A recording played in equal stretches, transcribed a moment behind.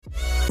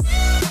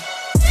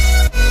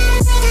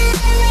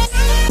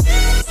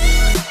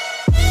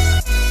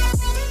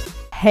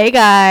Hey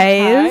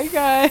guys.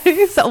 Hi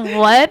guys.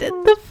 What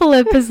the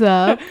flip is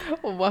up?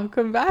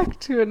 Welcome back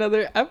to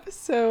another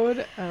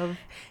episode of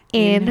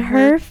In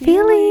Her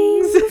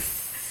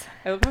Feelings.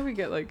 I love how we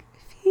get like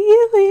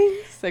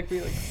feelings. Like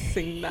we like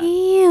sing that.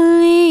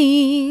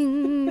 Feelings.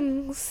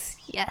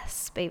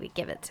 Yes, baby,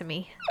 give it to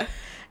me.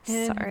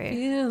 Sorry.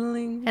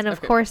 Feelings. And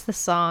of course the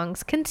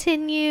songs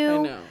continue. I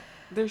know.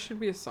 There should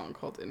be a song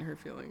called In Her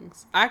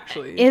Feelings.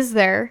 Actually. Is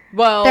there?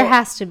 Well, there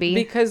has to be.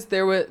 Because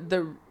there was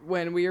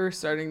when we were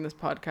starting this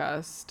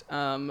podcast,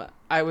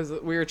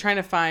 we were trying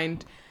to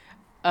find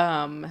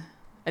a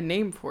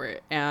name for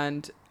it,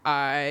 and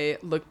I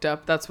looked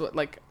up, that's what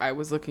like I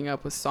was looking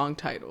up with song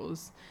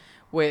titles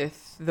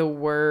with the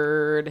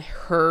word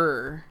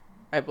her,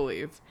 I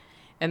believe.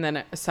 And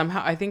then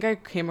somehow I think I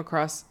came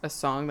across a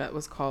song that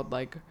was called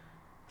like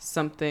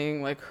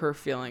something like Her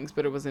Feelings,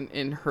 but it wasn't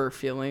In Her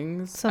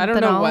Feelings. Something I don't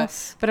know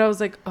else. what, but I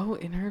was like, oh,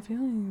 In Her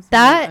Feelings.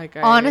 That like,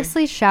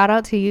 honestly, shout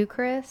out to you,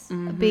 Chris,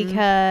 Mhm.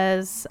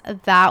 because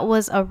that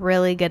was a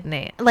really good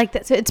name. Like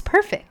that, so it's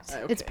perfect.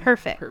 Okay, It's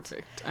perfect.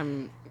 Perfect.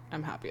 I'm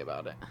happy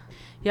about it.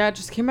 Yeah, it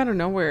just came out of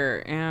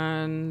nowhere,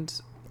 and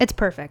It's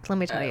perfect. Let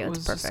me tell you, it it's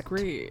was just perfect.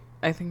 great.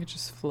 I think it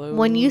just flows.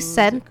 When you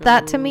sent it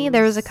that to me,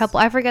 there was a goes. couple.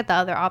 I forget the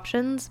other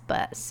options,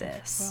 but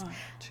sis,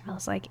 I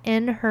was like,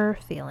 In Her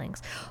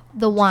Feelings.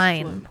 The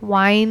wine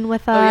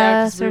with Oh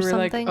yeah, because us we or were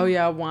something. like, oh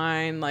yeah,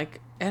 wine. Like,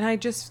 and I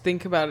just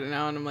think about it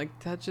now, and I'm like,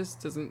 that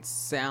just doesn't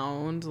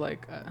sound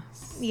like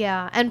us.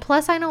 Yeah, and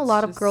plus I know a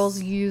lot of Just-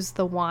 girls use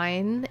the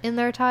wine in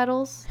their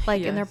titles,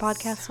 like in their Yes.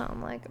 podcast. So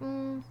I'm like,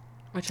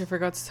 Which I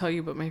forgot to tell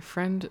you, but my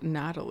friend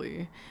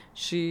Natalie,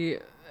 she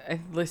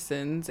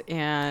listens,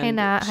 and Hey,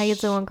 Nat, how you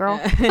doing, girl?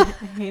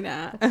 Hey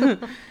Nat.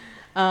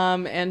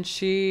 And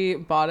she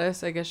bought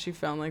us, I guess she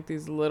found like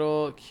these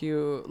little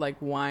cute like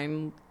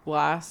wine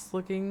glass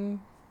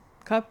looking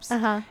cups,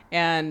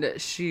 and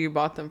she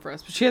bought them for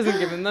us, but she hasn't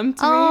given them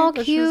to me. Oh,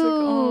 But cute! she was like,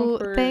 oh,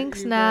 for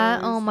Thanks, you Nat.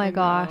 guys. Oh my I know.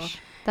 gosh,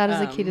 that is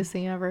the Um, cutest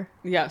thing ever.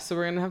 Yeah, so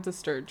we're gonna have to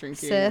start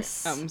drinking Sis.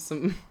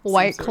 some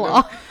White sort Claw.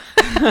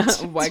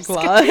 of- White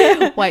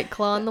Claw. White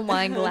Claw in the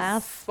wine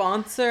glass.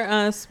 Sponsor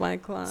us,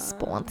 White Claw.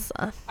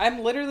 Sponsor. I'm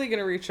literally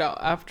gonna reach out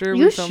after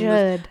You we film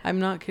this. should. I'm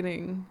not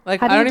kidding.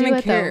 Like, How do I you don't do even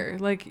it, though? care.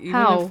 Like, even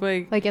How? if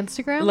like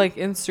Instagram? like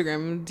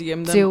Instagram,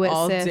 DM them Do it,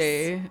 all sis.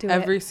 day, Do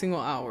every single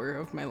hour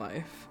of my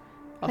life.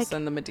 I'll Like-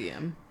 send them a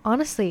DM.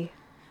 Honestly.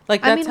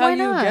 Like, I that's mean, how why you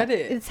not? get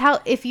it. It's how,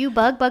 if you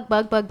bug,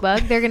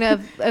 they're gonna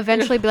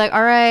eventually be like,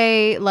 all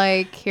right,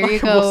 like, here you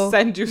go. We'll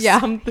send you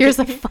something. Here's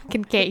a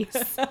fucking case.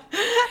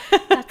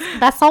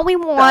 that's all we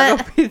want.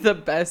 That'll be the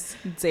best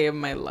day of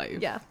my life.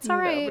 Yeah, it's all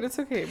right. But it's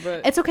okay.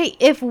 But It's okay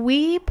if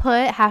we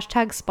put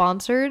hashtag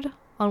sponsored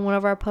on one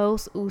of our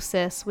posts. Ooh,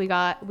 sis, we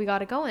got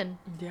it going.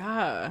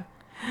 yeah.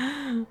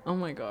 Oh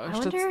my gosh, I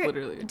wonder, that's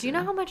literally. do you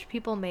know how much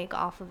people make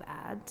off of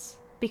ads?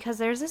 Because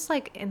there's this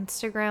like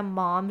Instagram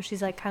mom.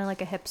 She's like kind of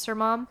like a hipster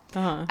mom.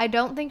 Uh-huh. I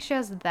don't think she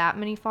has that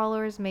many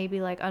followers.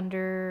 Maybe like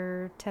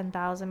under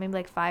 10,000, maybe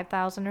like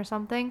 5,000 or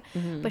something.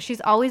 Mm-hmm. But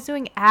she's always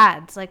doing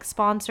ads, like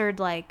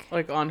sponsored, like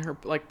on her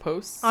like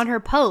posts. on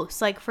her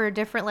posts, like for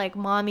different like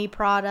mommy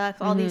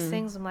products, all these Mhm.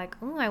 things. I'm like,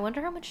 oh, I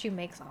wonder how much she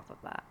makes off of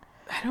that.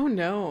 I don't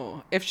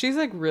know. If she's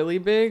like really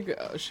big,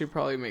 she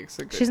probably makes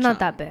a good. She's not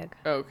that chunk. big.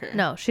 Okay.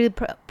 No, she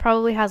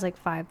probably has like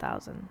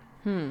 5,000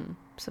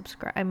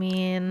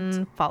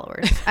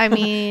 followers. I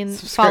mean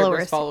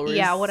Followers.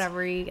 Yeah,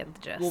 whatever, you get the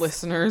gist.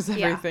 Listeners,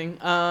 Yeah. everything.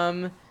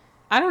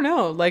 I don't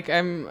know. Like,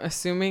 I'm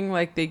assuming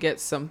like they get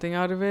something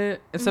out of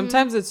it. And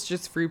sometimes it's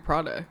just free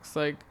products.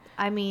 Like,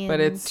 I mean, but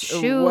it's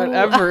shoot,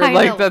 whatever. I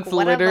like know, that's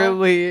whatever.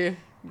 literally I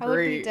would be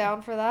great.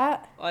 down for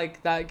that.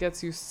 Like that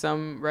gets you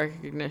some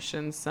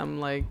recognition, some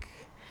like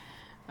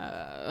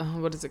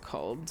what is it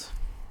called?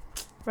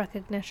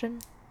 Recognition.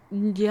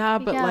 Yeah,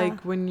 but Yeah.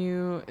 like when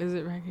you, is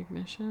it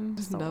recognition?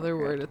 There's the another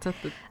word. word. It's at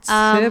the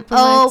tip of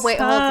oh, my wait,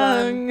 hold on.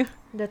 tongue.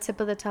 The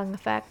tip of the tongue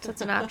effect. That's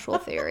an actual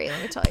theory,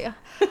 let me tell you.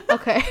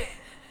 Okay.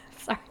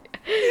 Sorry.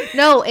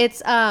 No,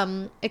 it's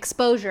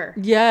exposure.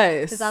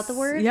 Yes. Is that the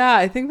word? Yeah,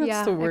 I think that's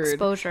Yeah, the word.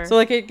 exposure. So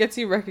like it gets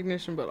you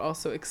recognition, but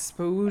also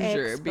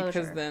exposure, because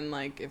Exposure. then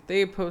like if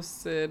they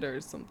post it or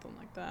something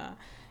like that,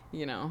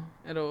 you know,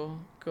 it'll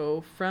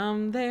go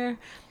from there.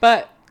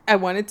 But I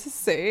wanted to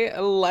say,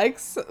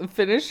 Lex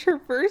finished her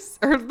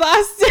last.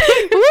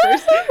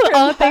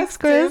 Oh, thanks,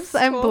 Chris.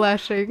 I'm school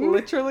blushing.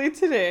 literally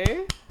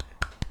today.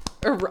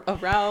 A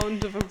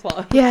round of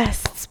applause.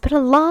 Yes, it's been a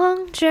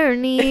long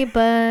journey,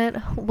 but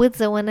we're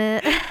doing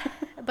it.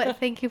 But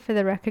thank you for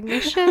the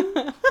recognition.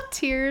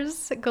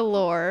 Tears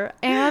galore.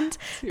 And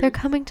they're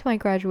coming to my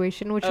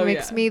graduation, which Oh,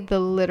 makes yeah. me the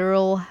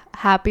literal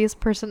happiest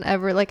person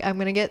ever. Like, I'm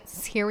going to get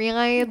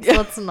teary-eyed. So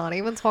let's not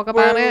even talk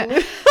about it.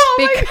 Oh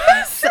my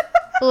Because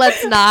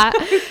let's not.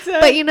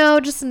 But, you know,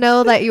 just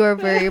know that you are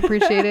very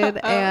appreciated.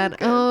 And,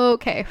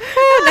 okay.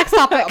 Next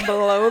topic.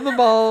 Below the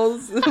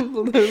balls.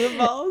 Below the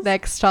balls.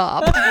 Next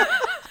stop.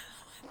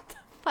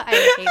 I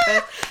hate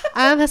this.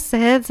 I'm a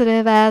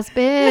sensitive ass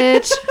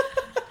bitch.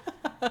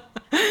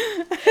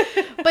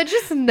 But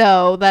just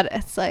know that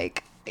it's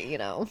like, you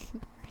know,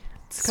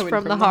 it's coming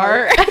from the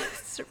heart.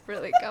 It's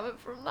really coming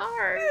from the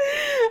heart.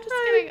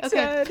 Just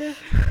kidding. Okay.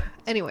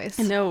 Anyways.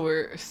 I know,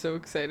 we're so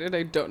excited.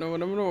 I don't know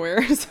what I'm gonna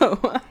wear, so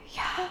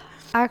Yeah.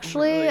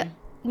 Actually, really.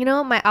 you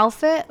know, my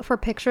outfit for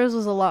pictures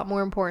was a lot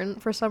more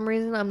important for some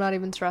reason. I'm not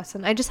even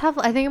stressing. I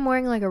think I'm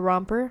wearing like a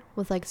romper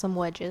with like some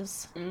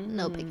wedges.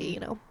 No biggie, you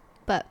know.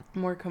 But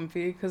more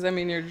comfy, because I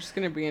mean, you're just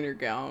gonna be in your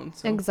gown.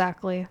 So.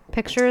 exactly.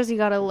 Pictures, you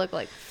gotta look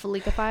like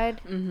fleekified.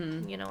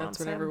 You know, that's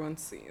what everyone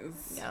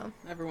sees. Yeah.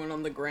 Everyone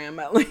on the gram,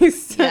 at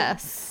least.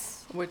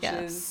 Yes. Which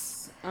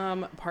is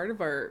part of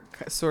our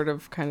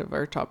kind of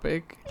our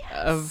topic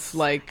of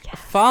like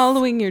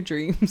following your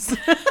dreams.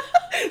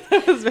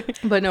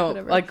 But no,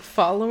 whatever. Like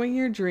following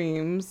your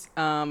dreams.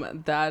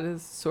 That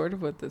is sort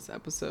of what this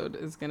episode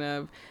is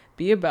gonna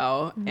be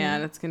about,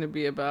 and it's gonna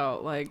be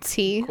about like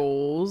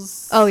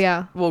goals. Oh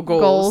yeah. Well,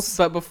 goals.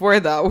 But before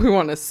that, we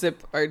want to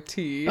sip our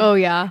tea. Oh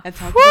yeah. And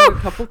talk about a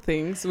couple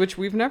things which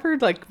we've never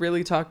like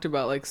really talked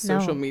about, like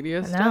social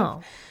media stuff.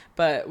 No.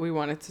 But we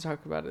wanted to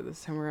talk about it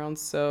this time around,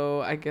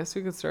 so I guess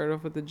we could start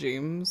off with the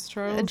James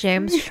Charles.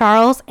 James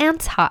Charles and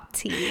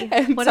Tati.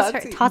 What is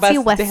her? Tati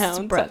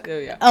Westbrook.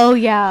 Oh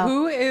yeah.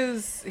 Who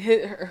is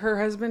her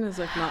husband? Is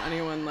like not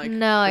anyone like.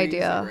 No crazy,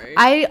 idea. Right?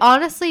 I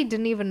honestly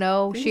didn't even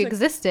know she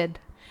existed.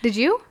 Did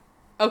you?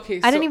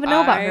 Okay, so I didn't even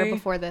know about her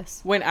before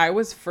this. When I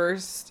was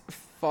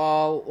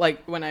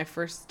when I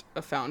first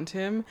found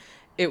him,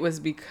 it was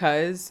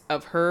because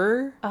of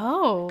her.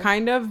 Oh.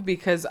 Kind of,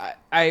 because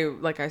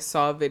I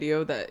saw a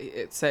video that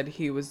it said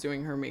he was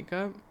doing her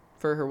makeup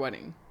for her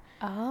wedding.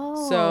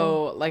 Oh.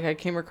 So, like, I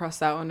came across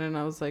that one and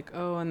I was like,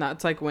 oh, and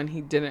that's like when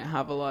he didn't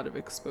have a lot of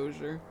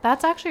exposure.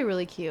 That's actually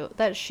really cute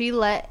that she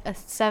let a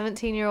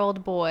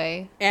 17-year-old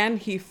boy. And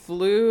he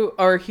flew,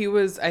 or he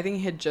was, I think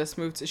he had just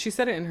moved. She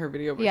said it in her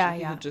video, but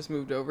he had just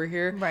moved over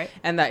here. Right.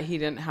 And that he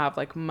didn't have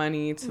like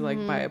money to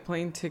like buy a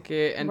plane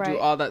ticket and do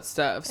all that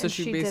stuff. So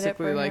she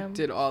basically like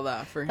did all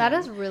that for him. That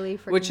is really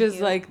freaking Which is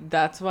cute. like,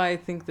 that's why I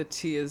think the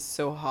tea is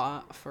so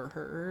hot for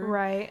her.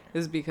 Right.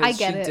 Is because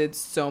she did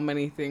so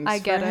many things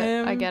for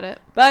him. I get it.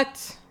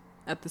 But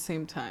at the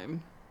same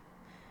time,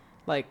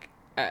 like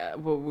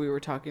what we were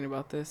talking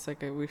about this,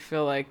 like we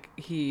feel like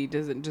he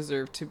doesn't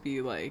deserve to be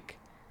like,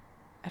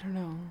 I don't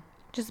know,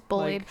 just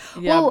bullied.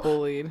 Like, yeah,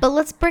 bullied. But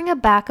let's bring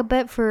it back a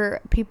bit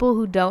for people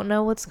who don't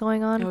know what's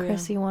going on.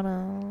 Chris, you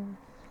wanna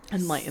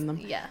enlighten them?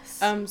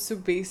 Yes. So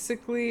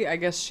basically, I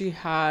guess she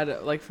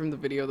had, like, from the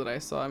video that I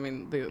saw, I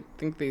mean, I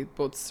think they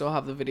both still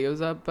have the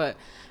videos up, but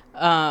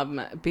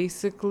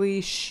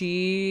basically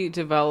she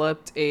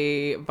developed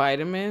a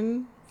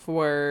vitamin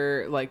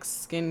for like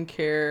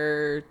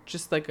skincare,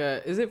 just like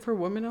is it for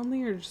women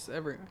only or just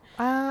everyone?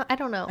 I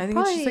don't know. I think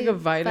it's just like a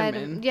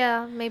vitamin.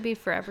 Yeah, maybe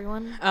for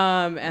everyone.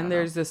 And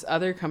there's this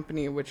other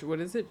company, what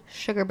is it?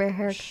 Sugar Bear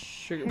Hair.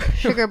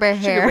 Sugar Bear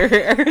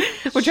Hair.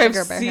 Which I've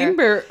seen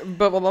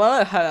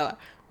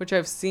which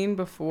I've seen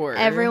before.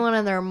 Everyone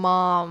and their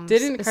mom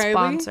is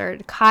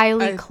sponsored.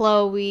 Kylie,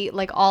 Chloe,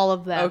 like all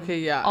of them. Okay,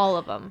 yeah. All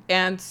of them.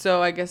 And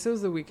so I guess it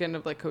was the weekend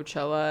of like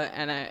Coachella,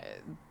 and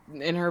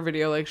in her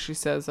video, like she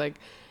says, like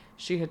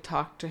she had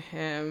talked to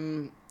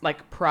him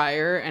like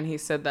prior, and he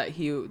said that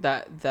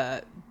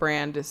that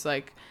brand is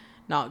like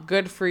not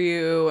good for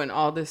you and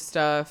all this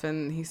stuff,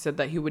 and he said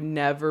that he would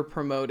never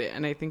promote it,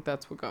 and I think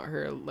that's what got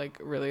her like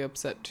really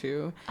upset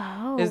too.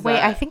 Oh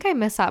wait, I think I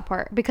missed that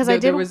part because I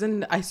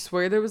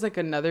swear there was like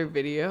another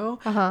video.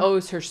 Oh, it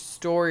was her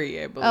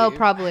story, I believe. Oh,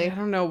 probably. I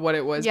don't know what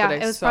it was, yeah,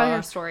 but it was probably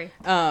her story.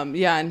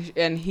 Yeah,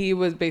 and he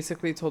was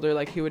basically told her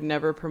like he would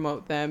never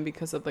promote them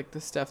because of like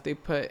the stuff they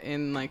put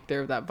in like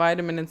that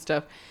vitamin and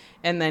stuff.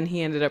 And then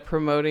he ended up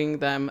promoting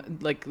them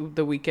like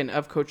the weekend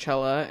of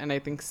Coachella, and I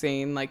think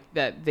saying like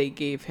that they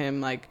gave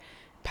him like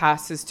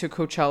passes to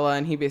Coachella,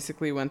 and he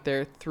basically went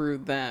there through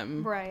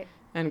them, right?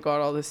 And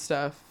got all this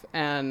stuff,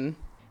 and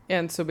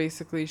so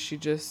basically she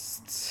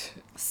just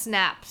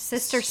snapped.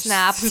 Sister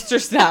snapped,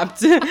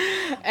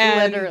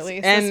 and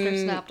literally sister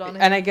snapped on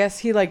him. And I guess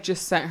he like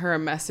just sent her a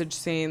message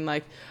saying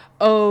like,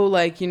 oh,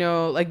 like, you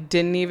know, like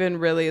didn't even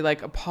really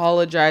like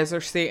apologize or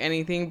say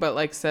anything, but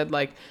like said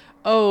like,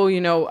 oh, you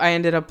know, I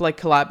ended up like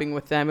collabing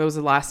with them. It was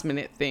a last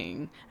minute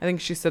thing. I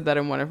think she said that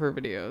in one of her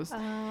videos.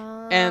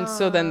 And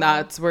so then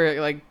that's where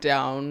it like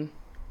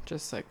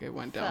it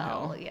went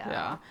downhill.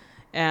 Yeah.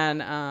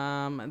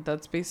 And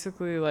that's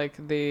basically like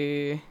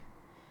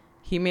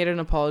he made an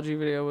apology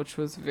video, which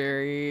was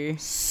very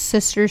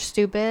sister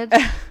stupid.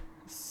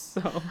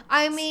 So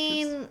I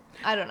mean,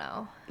 I don't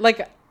know.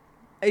 Like,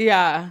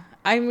 yeah.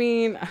 I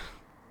mean,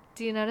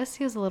 do you notice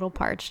he was a little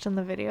parched in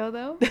the video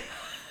though?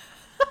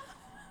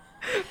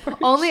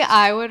 Only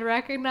I would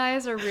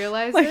recognize or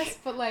realize this,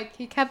 but like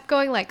he kept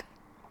going like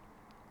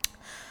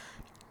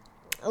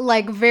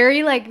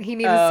very like he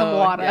needed some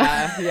water.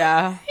 Yeah.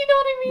 You know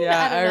what I mean?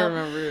 Yeah, I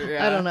remember.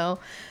 Yeah. I don't know.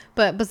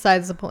 But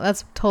besides the point,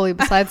 that's totally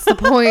besides the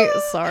point.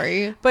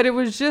 Sorry. But it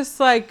was just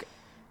like,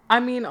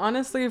 I mean,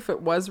 honestly, if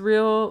it was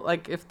real,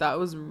 like if that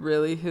was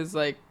really his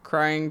like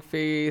crying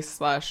face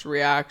 /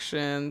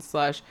 reaction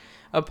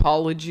 /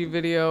 apology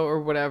video or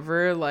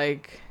whatever,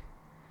 like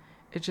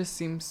it just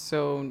seems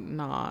so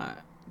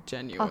not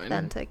genuine.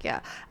 Authentic,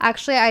 yeah.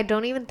 Actually, I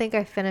don't even think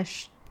I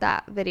finished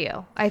that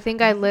video. I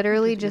think I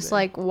literally just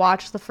like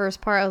watched the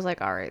first part. I was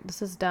like, all right,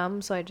 this is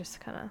dumb. So I just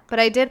kind of, but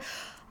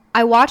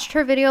I watched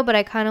her video, but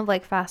I kind of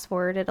like fast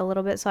forwarded a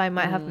little bit. So I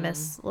might have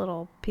missed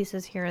little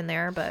pieces here and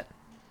there, but.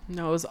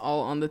 No, it was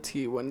all on the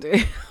tea one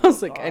day. I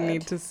was like, God. I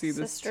need to see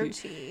Sister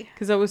this tea.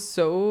 Because I was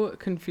so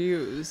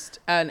confused.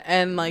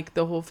 And like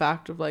the whole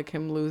fact of like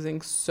him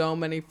losing so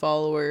many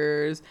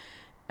followers,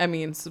 I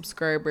mean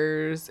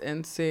subscribers,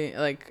 and say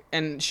like,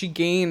 and she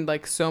gained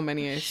like so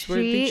many. I swear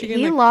she gained,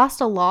 he like,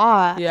 lost a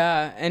lot.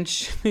 Yeah, and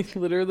she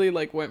literally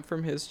like went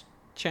from his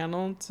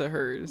channel to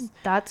hers.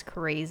 That's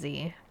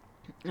crazy.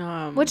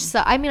 I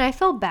mean, I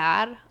feel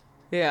bad.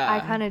 Yeah, I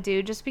kind of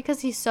do, just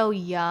because he's so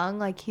young.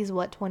 Like, he's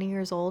 20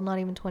 years old, not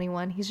even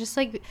 21. He's just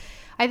like,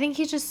 I think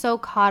he's just so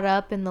caught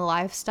up in the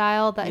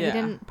lifestyle that he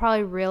didn't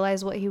probably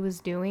realize what he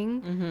was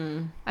doing.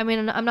 Mm-hmm. I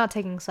mean, I'm not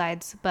taking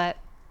sides, but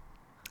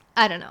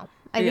I don't know.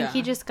 I think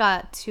he just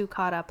got too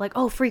caught up. Like,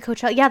 oh, free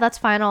Coachella. Yeah, that's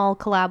fine. I'll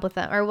collab with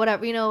them or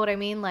whatever. You know what I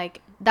mean?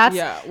 Like, that's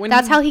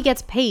how he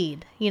gets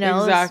paid, you know?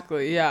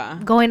 Exactly, yeah.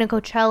 Going to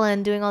Coachella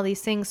and doing all these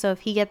things. So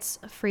if he gets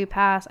a free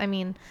pass, I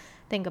mean,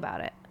 think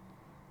about it.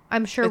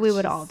 I'm sure we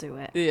would all do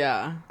it.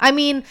 Yeah. I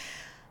mean,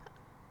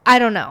 I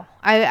don't know.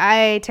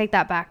 I take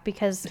that back,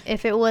 because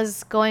if it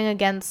was going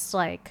against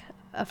like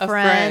a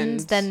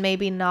friend, then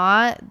maybe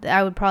not.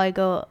 I would probably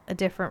go a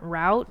different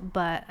route.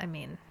 But I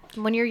mean,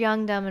 when you're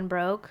young, dumb, and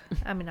broke,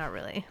 I mean, not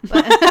really,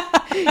 but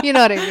you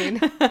know what I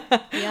mean.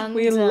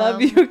 We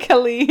love you,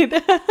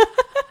 Khalid.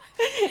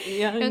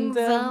 Young,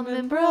 dumb,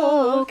 and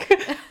broke.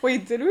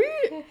 Wait, did we?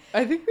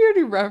 I think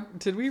we already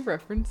did we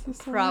reference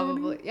this?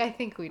 Probably. Already? I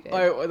think we did.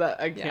 Oh,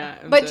 I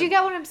can't. But do you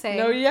get what I'm saying?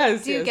 No,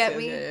 yes. Do you get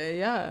me?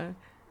 Yeah.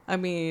 I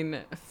mean,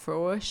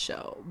 for a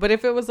show. But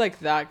if it was like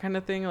that kind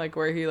of thing, like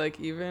where he like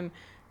even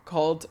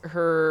called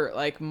her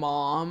like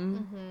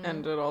mom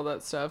and did all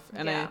that stuff,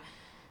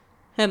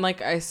 and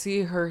like I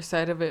see her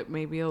side of it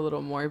maybe a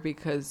little more,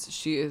 because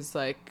she is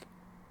like,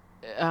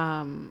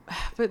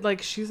 but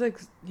like she's like,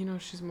 you know,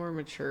 she's more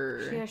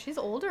mature. Yeah, she's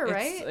older,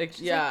 right? It's like,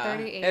 she's like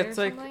 38 it's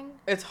or like something.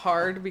 It's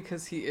hard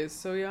because he is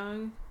so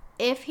young.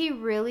 If he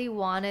really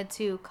wanted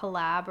to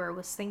collab or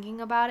was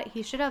thinking about it,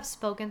 he should have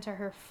spoken to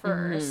her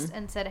first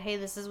and said, hey,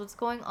 this is what's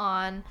going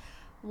on.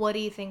 What do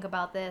you think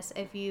about this?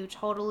 If you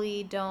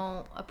totally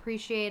don't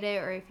appreciate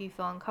it, or if you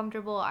feel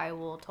uncomfortable, I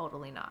will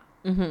totally not.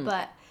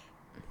 But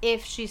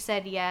if she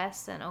said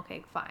yes, then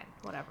okay, fine,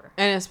 whatever.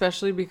 And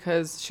especially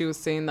because she was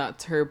saying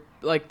that's her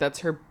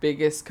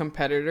biggest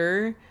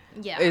competitor.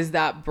 Yeah. Is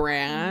that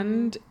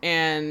brand.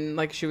 And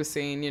like she was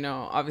saying, you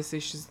know, obviously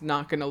she's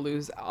not going to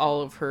lose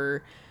all of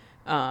her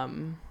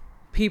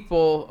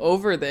people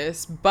over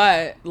this,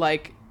 but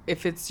like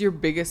if it's your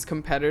biggest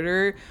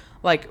competitor,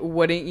 like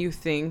wouldn't you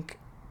think,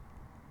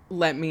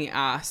 let me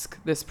ask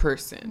this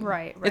person?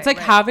 Right. It's like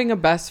having a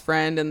best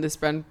friend, and this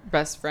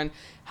best friend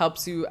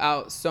helps you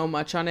out so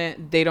much on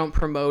it. They don't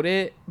promote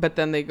it, but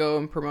then they go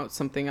and promote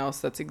something else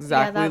that's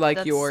exactly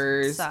like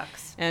yours.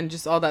 Sucks. And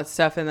just all that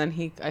stuff. And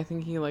then I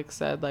think he like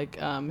said like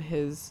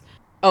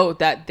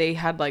that they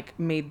had like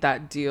made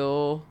that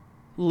deal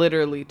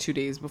literally 2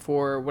 days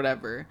before or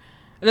whatever.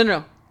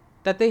 No.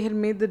 That they had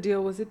made the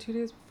deal, was it 2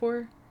 days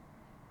before?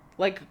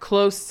 Like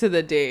close to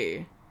the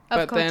day.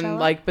 But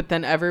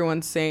then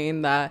everyone's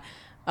saying that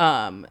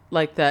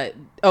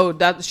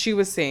that she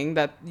was saying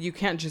that you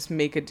can't just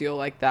make a deal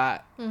like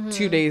that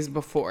 2 days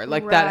before.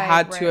 Like that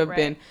had to have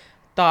been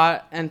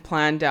thought and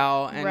planned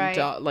out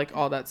and like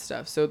all that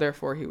stuff. So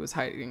therefore he was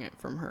hiding it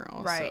from her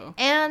also. Right.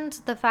 And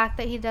the fact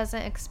that he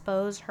doesn't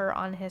expose her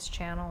on his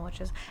channel,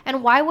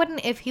 and why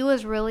wouldn't, if he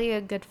was really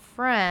a good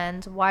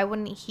friend, why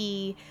wouldn't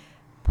he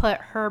put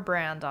her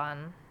brand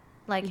on?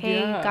 Like,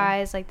 hey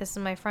guys, like this is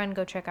my friend,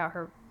 go check out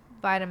her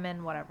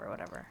vitamin,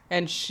 whatever.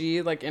 And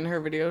she, like, in her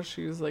video,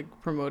 she's like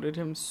promoted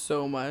him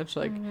so much,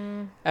 like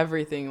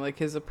everything, like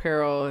his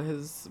apparel,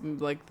 his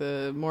like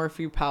the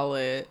Morphe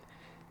palette,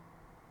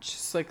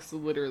 just like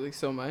literally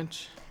so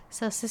much.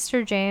 So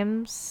Sister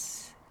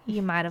James,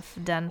 you might have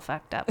done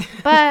fucked up,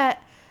 but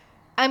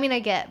I mean, I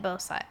get both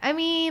sides. I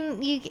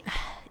mean,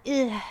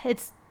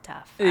 it's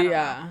tough. I don't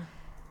know.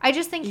 I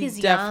just think he's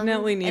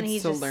definitely young,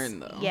 needs to learn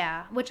though.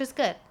 Yeah, which is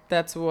good.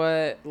 That's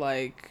what,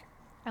 like,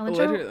 I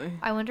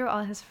wonder what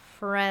all his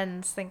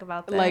friends think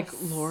about this. Like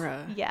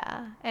Laura.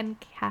 Yeah. And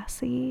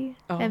Cassie,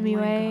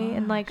 MUA,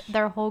 and like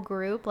their whole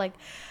group. Like,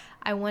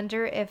 I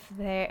wonder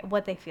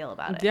what they feel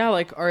about it. Yeah,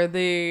 like, are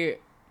they...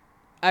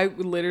 I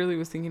literally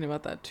was thinking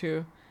about that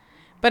too.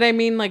 But I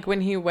mean, like, when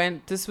he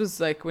went... This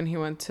was like when he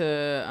went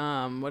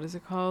to, what is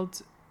it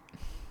called?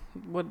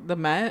 The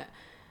Met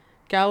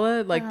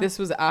Gala? Like, this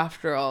was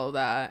after all of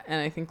that.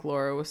 And I think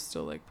Laura was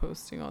still, like,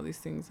 posting all these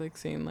things, like,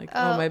 saying, like,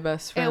 oh, my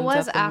best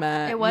friend's at the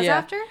Met. It was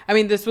after? I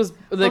mean, this was...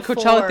 The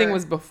Coachella thing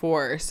was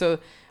before. So,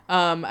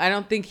 I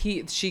don't think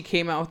she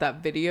came out with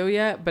that video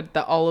yet, but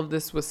all of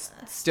this was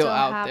still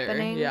out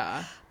happening. There.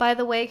 Yeah. By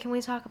the way, can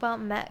we talk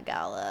about Met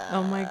Gala?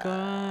 Oh, my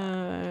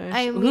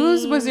gosh.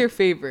 Whose was your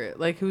favorite?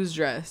 Like, whose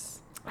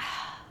dress?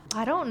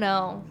 I don't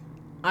know.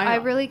 I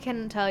really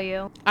couldn't tell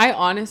you. I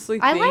honestly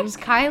think... I liked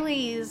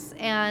Kylie's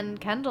and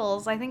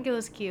Kendall's. I think it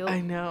was cute.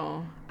 I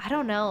know. I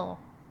don't know.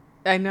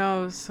 I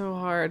know, it was so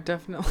hard.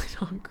 Definitely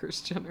not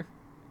Kris Jenner.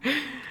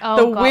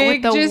 Oh, the God,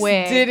 wig with the just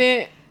wig.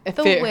 Didn't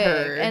fit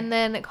her. And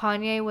then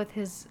Kanye with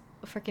his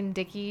freaking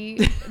Dickie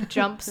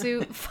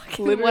jumpsuit,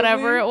 fucking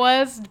whatever it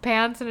was,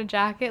 pants and a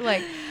jacket.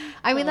 Like,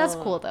 I mean, that's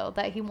cool though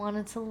that he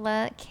wanted to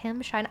let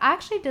Kim shine. I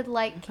actually did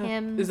like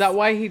Kim's. Is that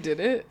why he did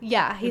it?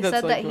 Yeah, he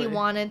said that he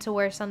wanted to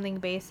wear something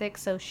basic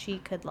so she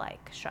could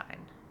like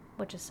shine,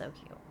 which is so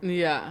cute.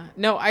 Yeah,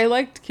 no, I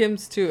liked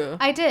Kim's too.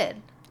 I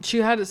did.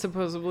 She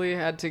supposedly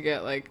had to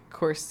get like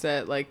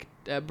corset, like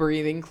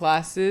breathing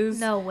classes.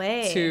 No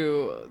way.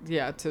 To like be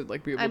able to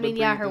breathe. I mean,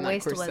 yeah, her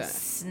waist was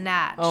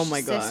snatched. Oh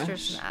my gosh, sister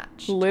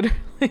snatch.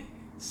 Literally,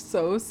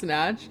 so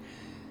snatched.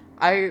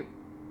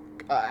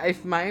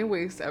 If my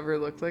waist ever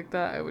looked like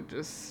that, I would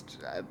just,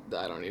 I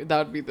don't even, that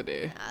would be the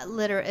day.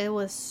 Literally, it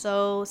was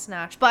so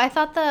snatched. But I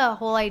thought the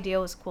whole idea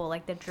was cool,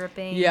 like the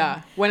dripping.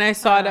 Yeah. When I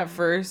saw it at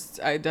first,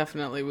 I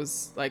definitely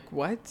was like,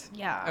 what?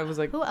 Yeah. I was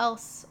like, who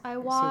else I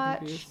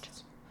watched?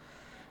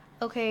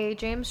 Okay,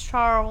 James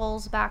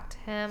Charles, back to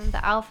him. The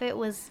outfit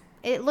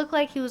it looked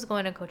like he was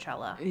going to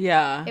Coachella.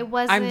 Yeah. It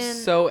wasn't. I'm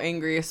so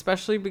angry,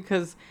 especially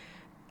because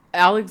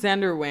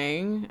Alexander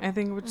Wang, I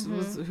think, which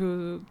was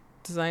who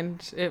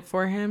designed it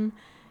for him.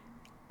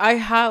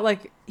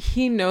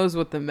 He knows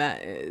what the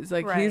Met is.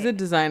 Like, right. He's a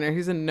designer.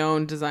 He's a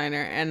known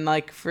designer. And,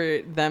 like,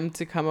 for them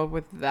to come up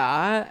with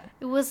that.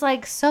 It was,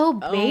 like, so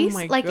base. Oh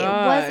my like,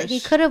 gosh. It was, he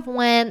could have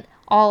went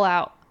all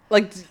out.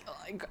 Like,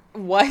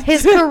 what?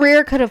 His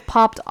career could have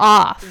popped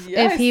off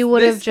if he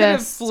would have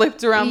just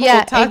flipped around the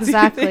whole tattoo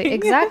thing.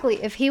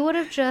 Exactly. If he would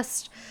have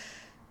just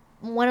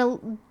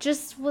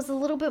was a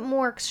little bit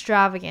more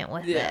extravagant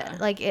with it.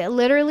 Like,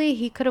 literally,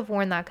 he could have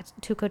worn that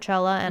to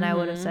Coachella, and I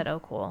would have said, "Oh,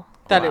 cool."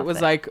 That it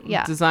was like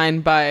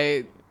designed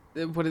by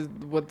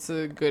what's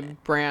a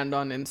good brand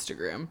on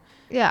Instagram?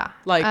 Yeah,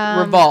 like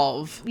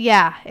Revolve.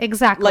 Yeah,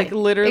 exactly. Like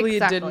literally,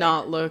 it did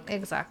not look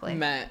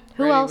Met.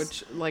 Who else?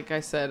 Which, like I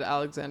said,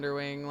 Alexander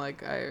Wang.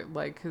 Like, I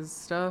like his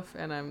stuff,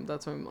 and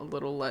that's why I'm a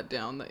little let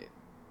down that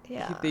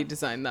they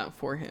designed that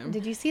for him.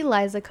 Did you see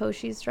Liza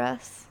Koshy's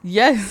dress?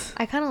 Yes,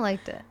 I kind of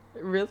liked it.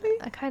 Really?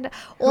 I kind of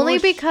only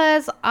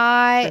because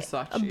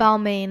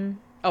Balmain.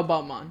 Oh,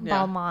 Balmain. Yeah.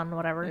 Balmain,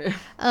 whatever.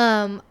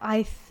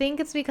 I think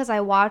it's because I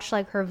watched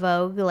like her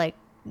Vogue, like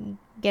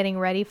getting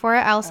ready for it.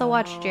 I also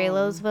watched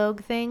J-Lo's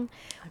Vogue thing,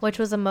 which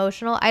was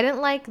emotional. I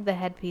didn't like the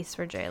headpiece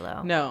for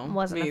J-Lo. No,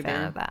 wasn't a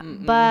fan of that.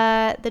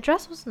 But the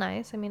dress was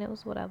nice. I mean, it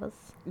was whatever.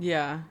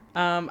 Yeah.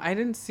 I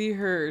didn't see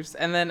hers,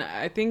 and then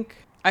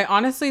I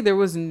honestly there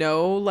was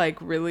no like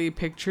really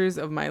pictures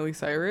of Miley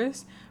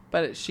Cyrus.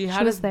 But she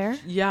was there?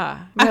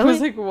 Yeah. Really? I was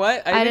like,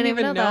 what? I didn't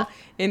even know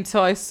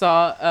until I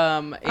saw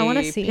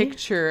a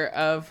picture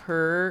of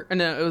her.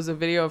 No, it was a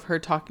video of her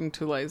talking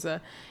to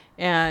Liza.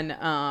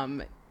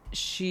 And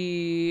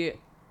she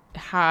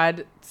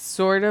had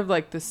sort of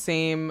like the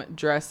same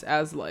dress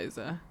as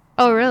Liza.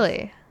 Oh,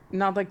 really?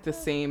 Not like the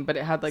same, but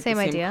it had like the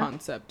same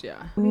concept.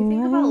 Yeah. What do you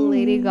think about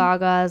Lady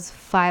Gaga's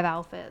 5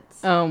 outfits?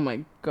 Oh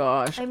my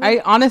gosh.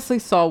 I honestly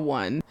saw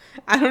one.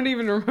 I don't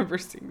even remember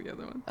seeing the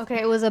other one. Okay,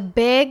 it was a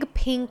big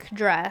pink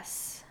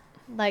dress.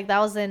 Like, that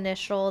was the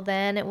initial.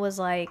 Then it was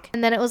like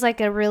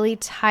a really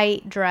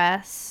tight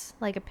dress.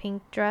 Like a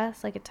pink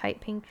dress. Like a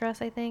tight pink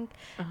dress, I think.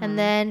 And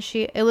then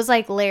it was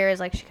like layers.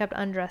 Like, she kept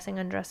undressing.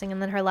 And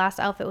then her last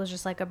outfit was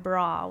just like a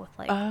bra with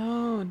like...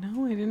 Oh,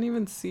 no, I didn't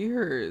even see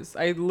hers.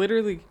 I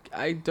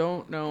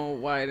don't know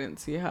why I didn't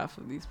see half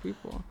of these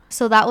people.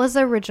 So that was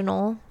the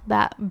original,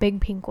 that big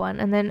pink one.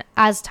 And then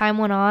as time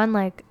went on,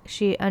 like,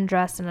 she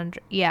undressed and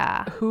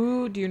yeah.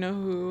 Do you know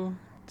who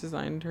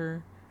designed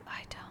her?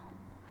 I don't.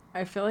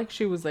 I feel like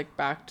she was like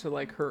back to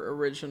like her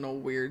original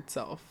weird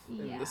self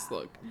in this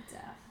look.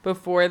 Definitely.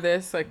 Before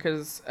this, like,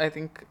 because I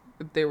think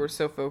they were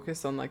so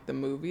focused on like the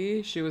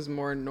movie, she was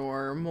more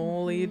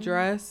normally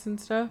dressed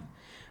and stuff.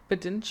 But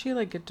didn't she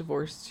like get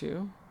divorced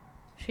too?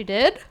 She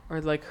did?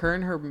 Or like her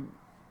and her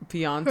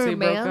fiance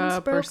broke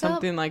up or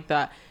something like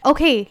that.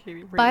 Okay.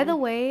 By the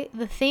way,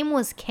 the theme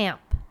was camp.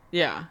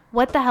 Yeah.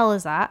 What the hell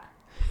is that?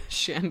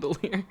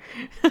 Chandelier.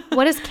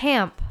 What is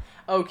camp?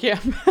 Oh,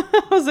 camp.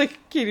 I was like,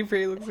 Katy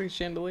Perry looks like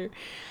chandelier.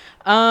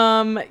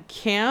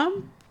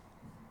 Camp?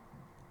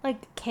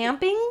 Like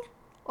camping?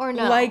 Or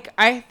no? Like,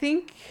 I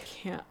think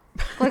camp.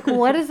 Like,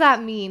 what does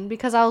that mean?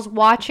 Because I was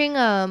watching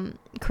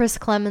Chris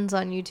Clemens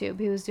on YouTube.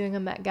 He was doing a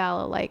Met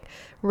Gala, like,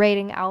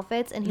 rating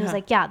outfits. And he was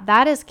like, yeah,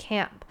 that is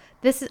camp.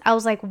 I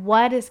was like,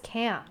 what is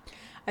camp?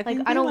 I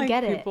think I don't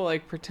get it. People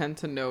like pretend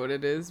to know what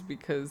it is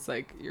because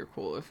like you're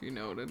cool if you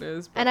know what it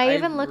is. But and I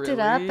even looked it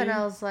up and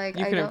I was like,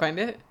 you couldn't find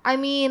it? I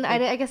mean,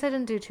 I guess I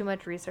didn't do too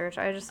much research.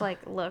 I just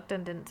like looked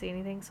and didn't see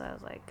anything. So I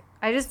was like,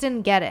 I just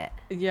didn't get it.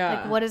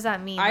 Yeah. Like, what does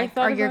that mean? Like,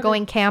 are you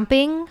going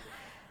camping?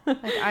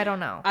 Like, I don't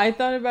know. I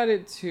thought about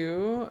it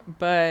too,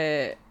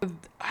 but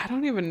I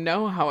don't even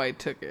know how I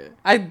took it.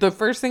 The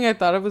first thing I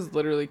thought of was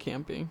literally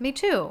camping. Me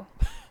too.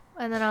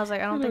 And then I was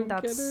like, I don't think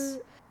that's...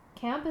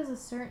 Camp is a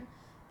certain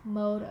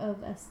mode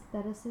of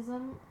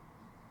aestheticism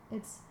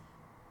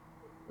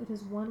It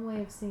is one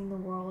way of seeing the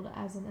world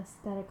as an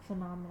aesthetic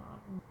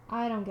phenomenon.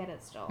 I don't get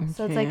it still. So it's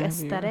Okay, like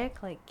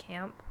aesthetic, like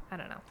camp. I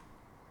don't know.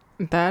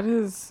 That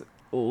is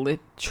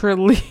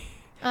literally.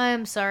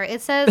 I'm sorry.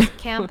 It says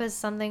camp is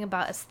something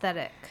about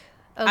aesthetic.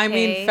 Okay. I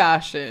mean,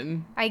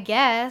 fashion. I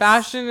guess.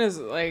 Fashion is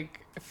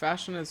fashion.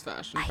 Fashion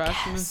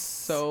is guess.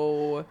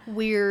 so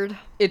Weird.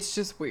 It's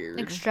just weird.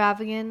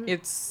 Extravagant.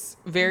 It's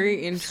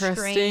very interesting.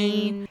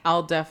 Strange.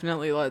 I'll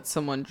definitely let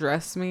someone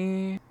dress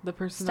me. The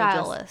person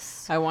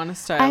Stylist. I want a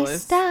stylist. I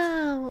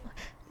style.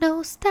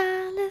 No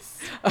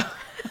stylist.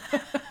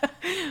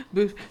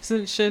 Boots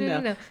and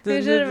Chanel. No.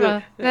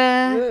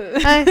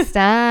 I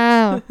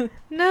style.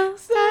 No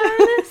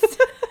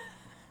stylist.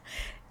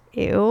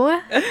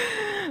 Ew.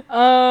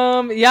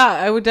 Yeah,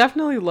 I would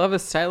definitely love a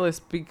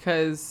stylist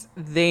because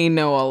they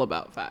know all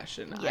about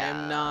fashion. Yeah. I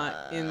am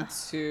not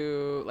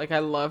into, like, I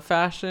love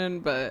fashion,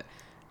 but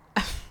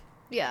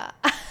yeah.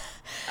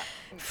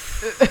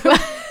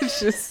 it's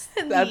just,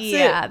 that's it.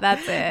 Yeah,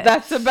 that's it.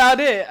 That's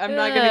about it. I'm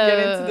not going to get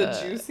into the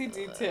juicy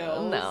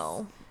details.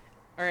 No.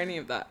 Or any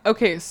of that.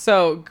 Okay,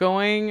 so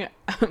going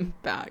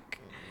back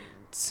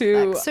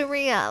to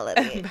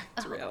reality. Back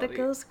to reality. The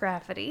ghost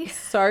gravity.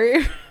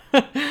 Sorry.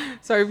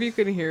 Sorry if you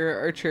can hear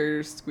our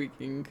chairs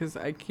squeaking because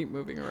I keep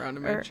moving around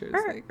in my chairs.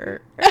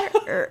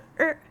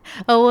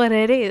 Oh, what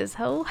it is,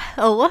 ho?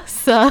 Oh,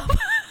 what's up?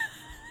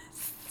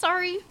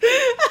 Sorry.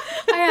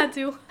 I had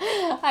to.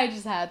 I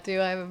just had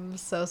to. I'm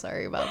so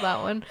sorry about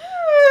that one.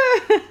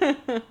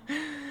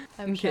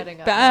 I'm shutting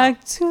up.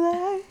 Back to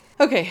that.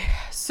 Okay,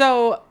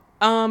 so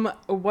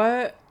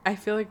what I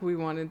feel like we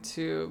wanted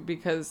to,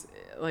 because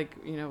like,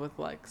 you know, with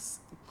Lex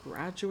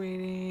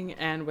graduating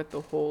and with the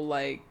whole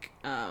like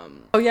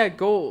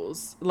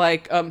goals,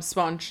 like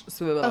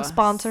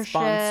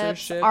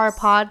sponsorships, our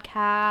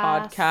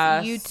podcast,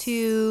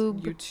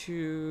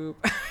 YouTube.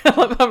 I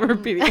love how I'm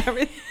repeating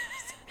everything.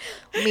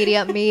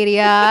 media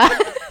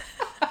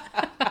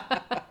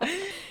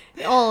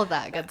all of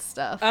that good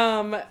stuff.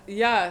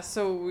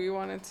 So we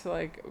wanted to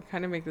like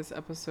kind of make this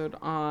episode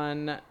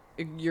on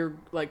your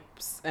like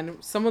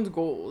and someone's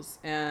goals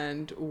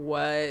and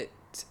what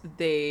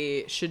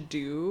they should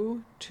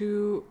do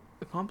to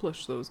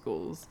accomplish those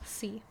goals.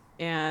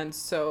 And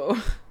so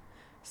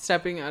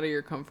stepping out of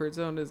your comfort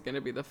zone is going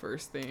to be the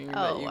first thing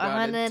that you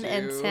gotta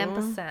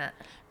 110%.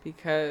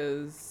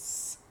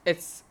 Because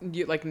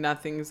like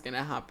nothing's going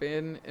to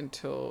happen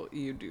until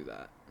you do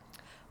that.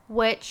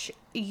 Which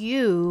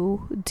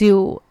you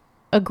do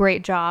a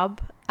great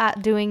job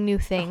at doing new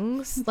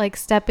things, like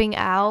stepping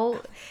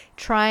out,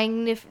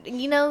 trying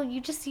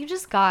you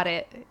just got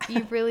it.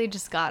 You really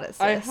just got it,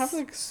 sis. I have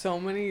like so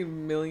many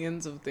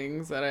millions of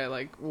things that I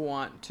like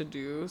want to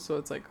do, so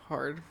it's like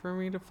hard for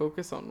me to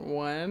focus on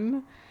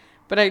one.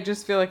 But I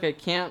just feel like I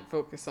can't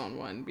focus on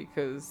one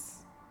because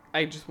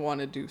I just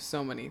want to do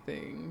so many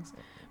things.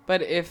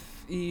 But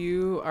if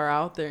you are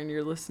out there and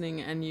you're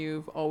listening and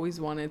you've always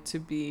wanted to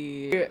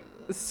be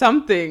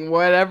something,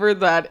 whatever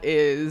that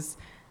is,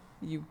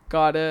 you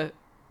gotta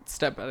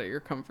step out of your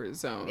comfort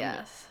zone.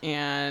 Yes.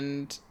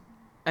 And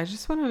I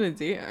just went on a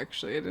date,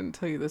 actually. I didn't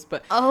tell you this,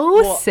 but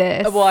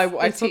sis. Well,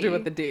 I told you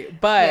about the date,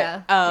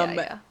 but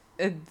yeah.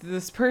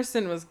 This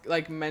person was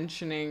like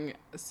mentioning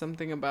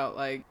something about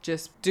like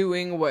just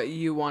doing what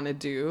you want to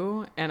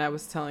do, and I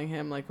was telling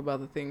him like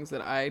about the things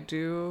that I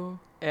do,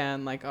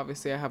 and like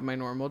obviously I have my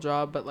normal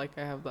job, but like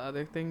I have the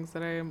other things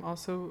that I am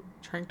also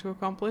trying to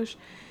accomplish.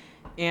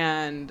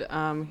 And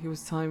he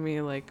was telling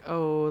me like,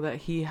 that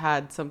he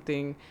had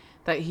something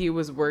that he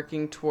was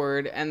working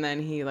toward, and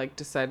then he like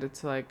decided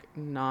to like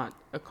not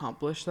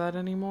accomplish that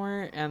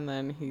anymore, and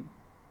then he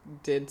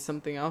did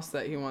something else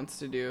that he wants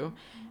to do,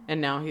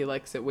 and now he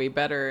likes it way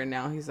better, and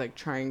now he's like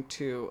trying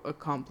to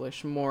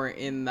accomplish more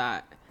in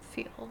that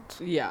field.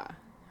 Yeah.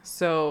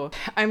 So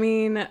I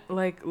mean,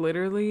 like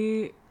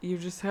literally you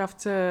just have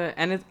to,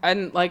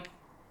 and like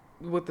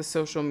with the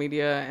social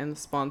media and the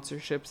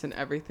sponsorships and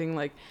everything,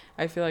 like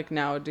I feel like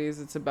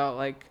nowadays it's about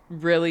like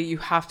really you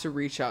have to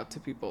reach out to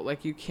people.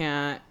 Like you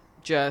can't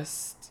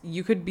just,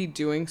 you could be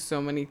doing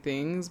so many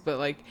things, but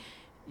like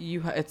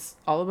it's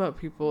all about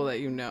people that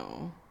you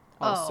know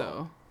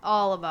also.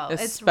 All about,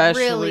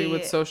 especially it's really,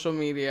 with social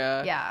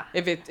media. Yeah.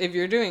 If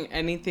you're doing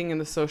anything in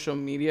the social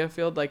media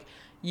field, like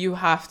you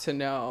have to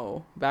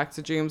know, back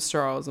to James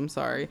Charles, I'm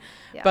sorry.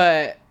 Yeah.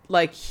 But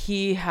like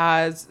he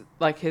has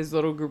like his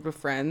little group of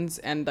friends,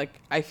 and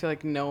like I feel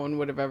like no one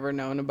would have ever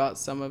known about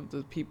some of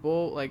the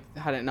people like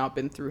had it not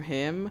been through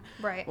him,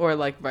 right? Or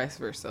like vice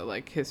versa,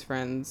 like his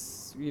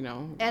friends,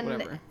 and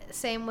whatever.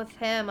 Same with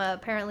him.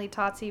 Apparently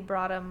Tati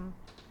brought him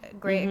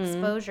great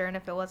exposure, and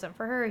if it wasn't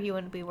for her, he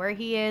wouldn't be where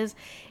he is.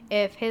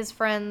 If his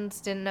friends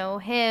didn't know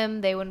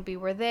him, they wouldn't be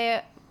where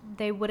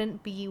they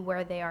wouldn't be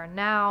where they are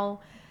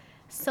now.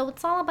 So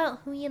it's all about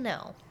who you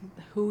know.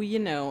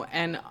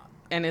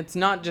 And it's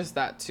not just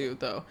that too,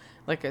 though.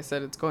 Like I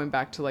said, it's going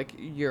back to like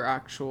your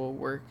actual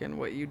work and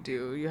what you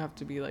do. You have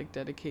to be like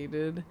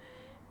dedicated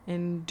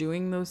in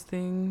doing those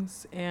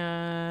things.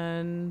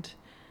 And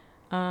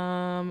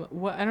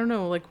What, I don't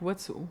know, like,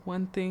 what's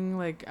one thing,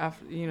 like,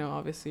 after, you know,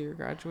 obviously you're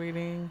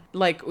graduating,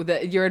 like,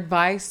 your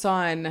advice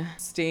on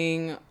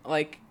staying,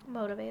 like,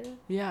 motivated?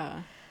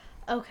 Yeah.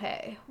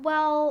 Okay.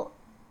 Well,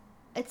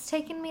 it's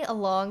taken me a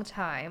long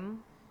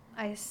time,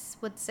 I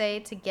would say,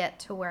 to get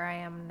to where I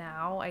am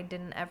now. I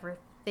didn't ever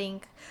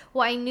think,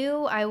 well, I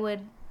knew I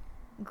would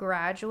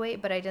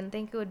graduate, but I didn't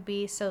think it would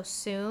be so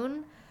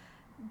soon.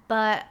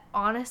 But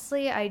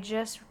honestly, I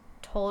just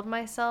told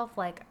myself,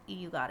 like,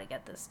 you gotta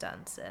get this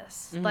done,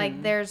 sis. Mm-hmm.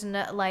 Like, there's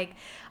no, like,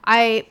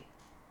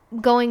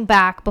 going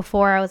back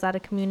before I was at a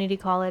community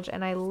college,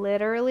 and I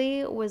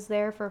literally was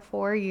there for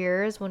 4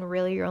 years when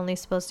really you're only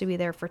supposed to be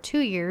there for 2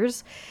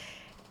 years.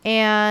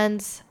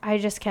 And I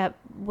just kept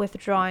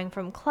withdrawing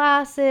from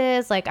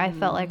classes. Like, I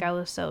felt like I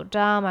was so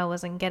dumb. I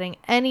wasn't getting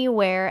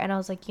anywhere. And I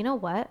was like, you know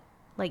what?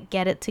 Like,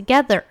 get it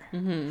together.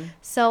 Mm-hmm.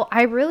 So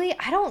I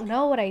don't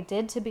know what I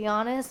did, to be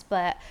honest.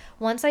 But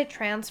once I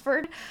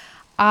transferred,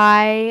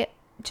 I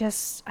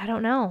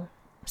don't know.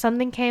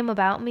 Something came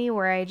about me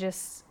where I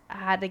just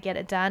had to get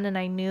it done. And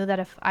I knew that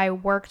if I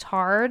worked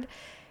hard,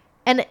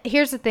 and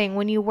here's the thing,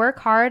 when you work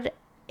hard,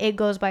 it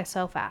goes by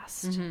so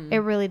fast. Mm-hmm. It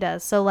really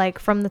does. So, like,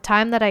 from the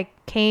time that I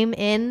came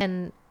in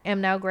and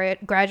am now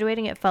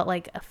graduating, it felt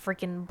like a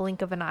freaking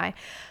blink of an eye.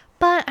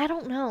 But I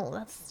don't know.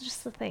 That's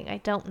just the thing. I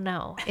don't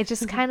know. It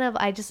just kind of,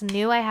 I just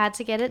knew I had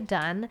to get it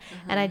done.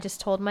 And I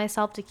just told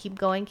myself to keep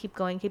going.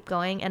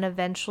 And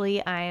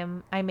eventually I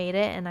made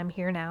it, and I'm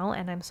here now,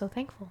 and I'm so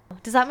thankful.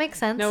 Does that make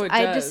sense? No, it does.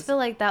 I just feel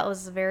like that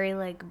was very,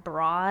 like,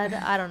 broad.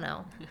 I don't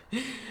know.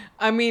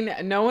 I mean,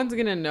 no one's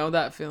going to know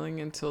that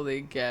feeling until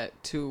they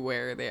get to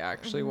where they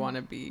actually want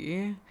to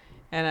be.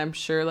 And I'm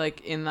sure,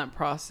 like, in that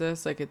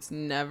process, like, it's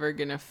never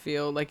going to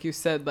feel, like you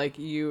said, like,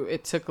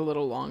 it took a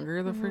little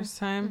longer the first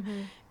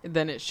time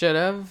than it should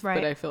have. Right.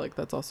 But I feel like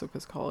that's also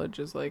because college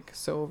is, like,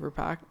 so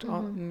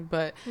overpacked.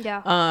 But,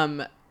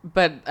 yeah.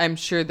 But I'm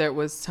sure there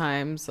was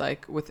times,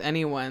 like, with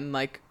anyone,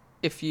 like,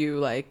 if you,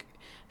 like,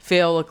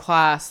 fail a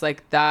class,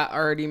 like, that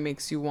already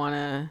makes you want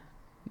to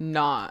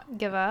not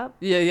give up.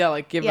 Yeah,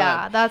 like, give up.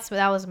 Yeah,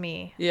 that was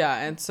me.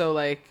 Yeah, and so,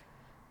 like,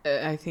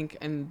 I think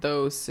in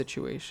those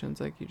situations,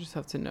 like, you just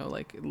have to know,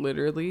 like,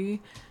 literally,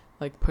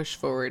 like, push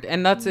forward.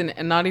 And that's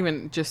and not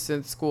even just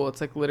in school. It's,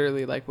 like,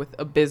 literally, like, with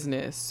a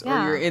business or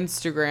your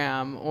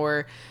Instagram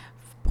or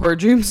Poor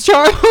Dreams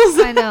Charles.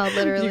 I know,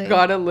 literally. You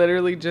gotta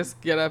literally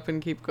just get up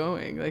and keep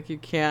going. Like, you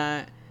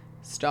can't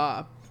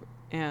stop.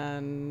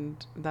 And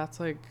that's,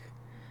 like,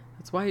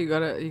 that's why you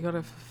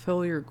gotta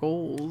fulfill your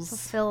goals.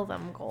 Fulfill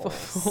them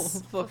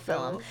goals.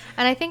 Fulfill them.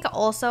 And I think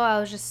also I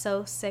was just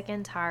so sick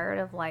and tired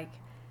of, like,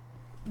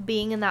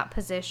 being in that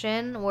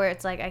position where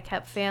it's like I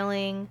kept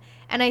failing.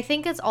 And I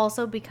think it's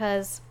also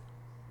because,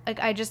 like,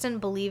 I just didn't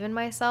believe in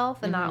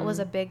myself, and that was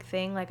a big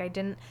thing. Like, I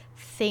didn't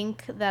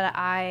think that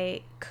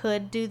I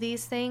could do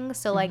these things.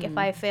 So, like, if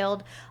I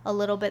failed a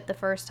little bit the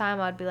first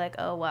time, I'd be like,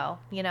 oh, well,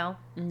 you know,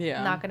 I'm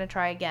not going to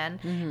try again.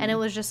 And it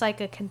was just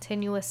like a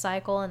continuous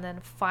cycle. And then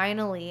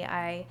finally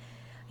I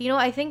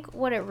think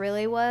what it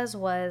really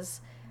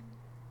was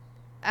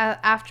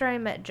after I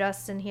met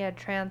Justin, he had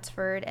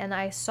transferred, and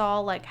I saw,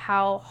 like,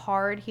 how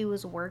hard he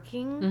was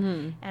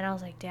working, and I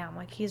was like, damn,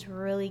 like, he's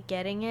really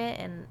getting it,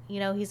 and, you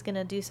know, he's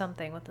gonna do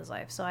something with his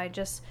life. So I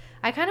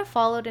kind of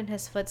followed in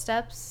his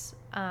footsteps.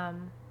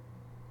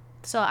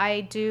 So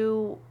I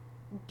do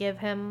give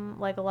him,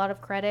 like, a lot of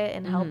credit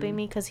in helping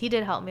me, because he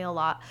did help me a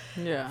lot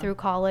through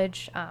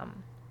college.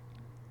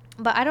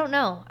 But I don't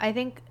know. I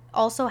think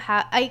also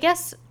I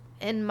guess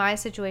in my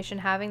situation,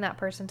 having that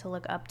person to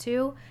look up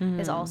to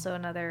is also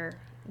another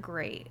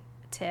great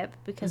tip,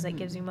 because it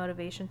gives you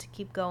motivation to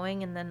keep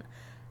going. And then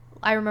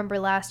I remember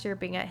last year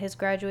being at his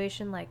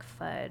graduation, like,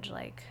 fudge,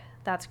 like,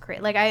 that's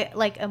great. Like, I,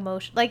 like,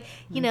 emotion, like,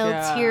 you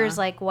know, tears,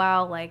 like,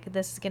 wow, like,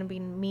 this is gonna be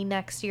me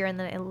next year. And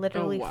then it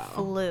literally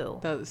flew.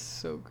 That is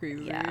so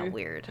crazy. Yeah,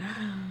 weird.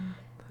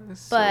 But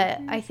so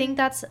I think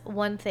that's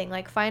one thing,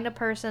 like, find a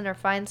person or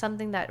find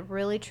something that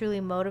really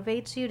truly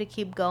motivates you to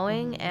keep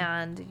going,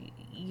 and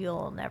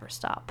you'll never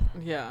stop.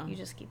 Yeah, you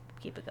just keep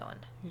it going.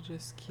 You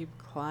just keep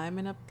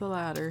climbing up the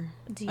ladder.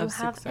 Do you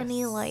have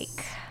any,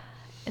 like,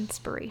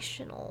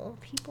 inspirational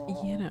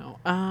people? You know,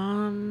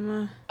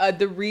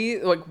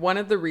 one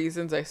of the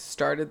reasons I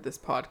started this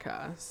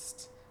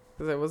podcast,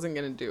 because I wasn't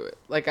gonna do it.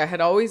 Like,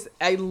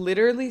 I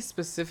literally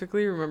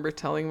specifically remember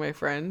telling my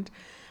friend,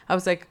 I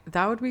was like,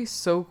 that would be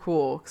so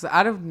cool, because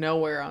out of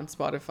nowhere on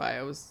Spotify,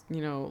 I was,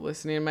 you know,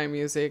 listening to my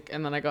music,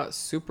 and then I got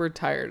super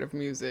tired of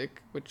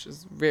music, which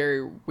is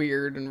very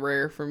weird and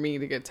rare for me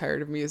to get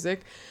tired of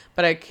music.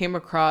 But I came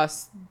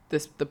across the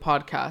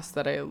podcast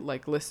that I,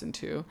 like, listened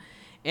to,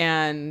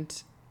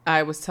 and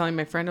I was telling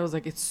my friend, I was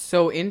like, it's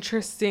so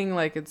interesting.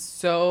 Like, it's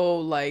so,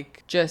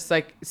 like, just,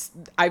 like,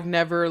 I had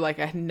never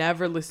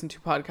listened to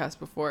podcasts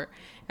before.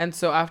 And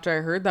so after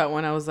I heard that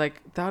one, I was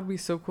like, that would be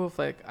so cool if,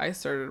 like, I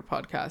started a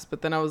podcast.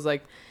 But then I was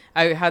like,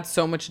 I had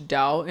so much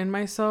doubt in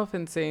myself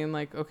and saying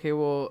like, okay,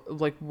 well,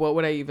 like what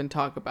would I even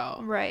talk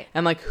about? Right.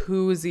 And like,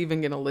 who is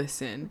even going to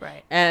listen?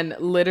 Right. And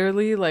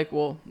literally like,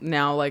 well,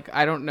 now like,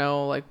 I don't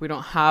know, like we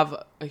don't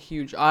have a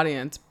huge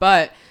audience,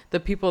 but the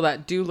people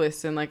that do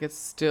listen, like it's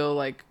still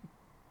like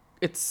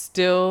Gives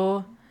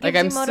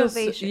I'm you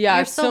motivation. still,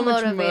 You're it's so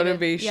much motivated.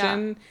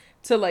 motivation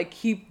to like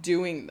keep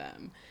doing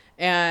them.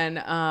 And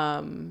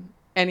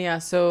yeah,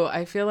 so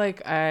I feel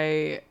like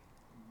I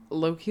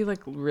low-key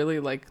like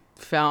really like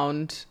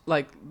found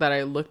like that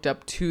I looked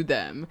up to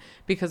them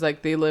because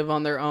like they live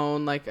on their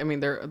own. Like, I mean,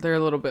 they're a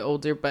little bit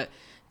older, but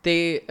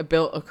they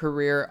built a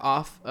career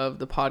off of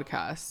the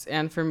podcast.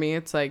 And for me,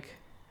 it's like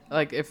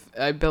if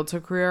I built a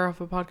career off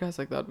a podcast,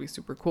 like that would be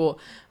super cool.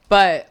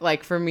 But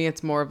like for me,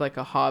 it's more of like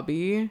a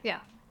hobby. Yeah.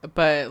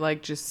 But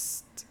like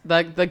just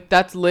like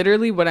that's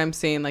literally what I'm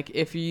saying. Like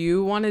if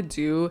you want to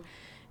do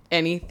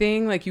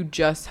anything, like you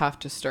just have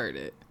to start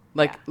it.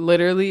 Like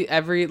literally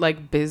every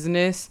like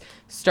business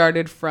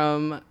started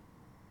from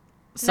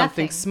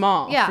something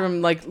small. Yeah.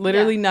 From like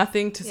literally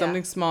nothing to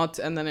something small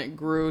and then it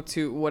grew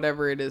to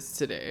whatever it is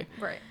today.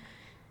 Right.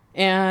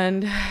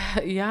 And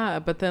yeah,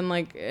 but then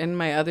like in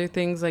my other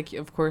things, like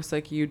of course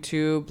like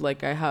YouTube,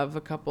 like I have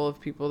a couple of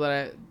people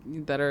that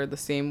are the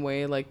same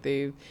way. Like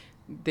they've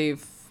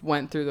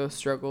went through those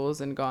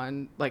struggles and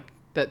gone like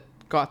that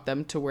got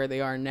them to where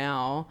they are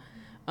now.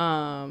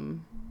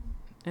 And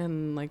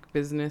like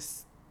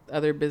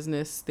other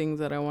business things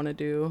that I want to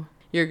do.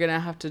 You're going to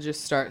have to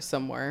just start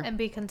somewhere. And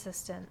be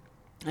consistent.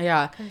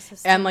 Yeah.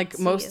 And like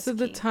most of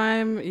the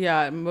time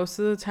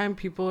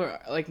people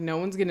are like, no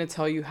one's going to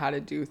tell you how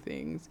to do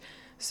things.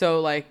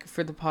 So like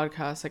for the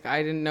podcast, like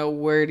I didn't know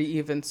where to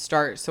even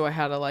start. So I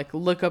had to like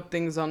look up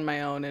things on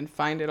my own and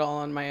find it all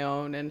on my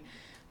own and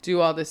do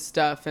all this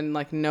stuff. And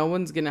like, no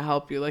one's going to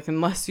help you. Like,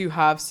 unless you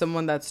have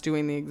someone that's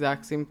doing the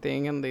exact same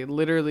thing and they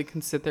literally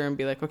can sit there and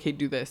be like, okay,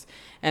 do this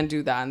and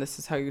do that. And this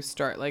is how you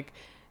start. Like,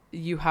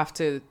 you have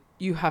to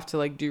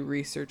like do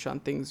research on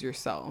things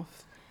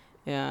yourself.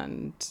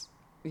 And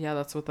yeah,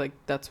 that's with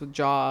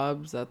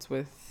jobs, that's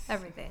with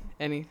anything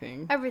in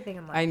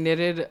life. I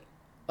knitted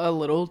a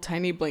little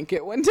tiny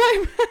blanket one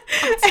time.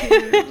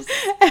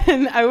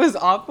 And I was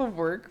off of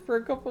work for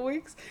a couple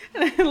weeks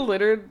and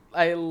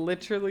I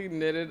literally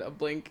knitted a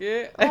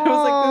blanket. And it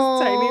was like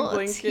this tiny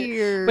blanket.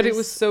 Tears. But it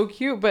was so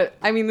cute. But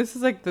I mean, this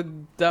is like the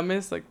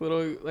dumbest like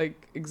little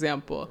like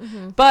example.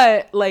 Mm-hmm.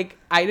 But like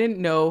I didn't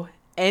know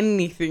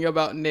anything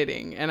about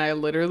knitting and I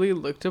literally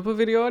looked up a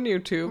video on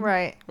YouTube.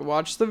 Right.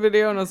 Watched the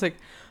video and I was like,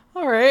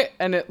 all right.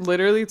 And it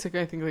literally took,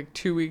 I think, like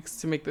 2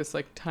 weeks to make this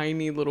like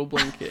tiny little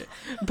blanket.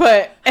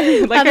 But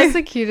like, that is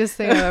the cutest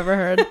thing I've ever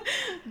heard.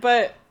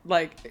 But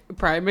like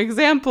prime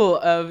example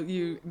of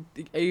you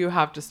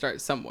have to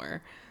start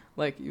somewhere.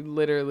 Like you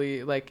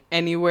literally like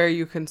anywhere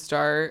you can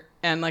start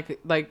and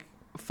like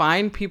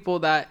find people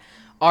that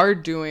are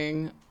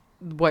doing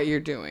what you're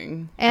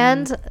doing.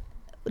 And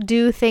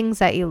do things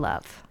that you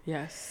love.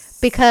 Yes.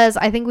 Because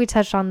I think we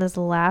touched on this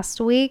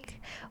last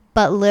week.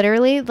 But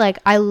literally, like,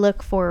 I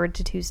look forward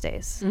to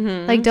Tuesdays.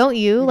 Mm-hmm. Like, don't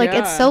you? Like,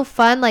 it's so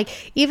fun.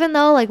 Like, even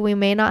though, like, we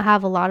may not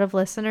have a lot of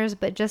listeners,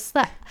 but just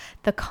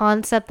the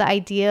concept, the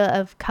idea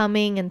of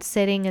coming and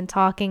sitting and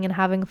talking and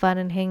having fun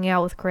and hanging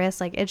out with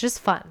Chris, like, it's just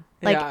fun.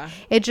 Like,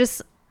 it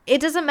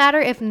doesn't matter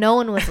if no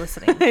one was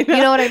listening. You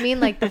know what I mean?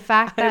 Like, the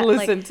fact that, I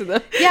listen to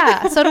them.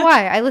 Yeah, so do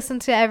I. I listen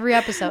to every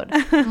episode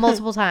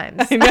multiple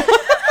times. I know.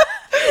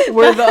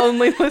 We're the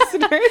only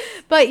listeners.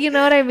 But you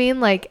know what I mean?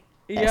 Like,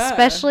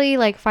 especially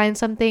like find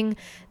something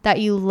that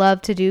you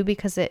love to do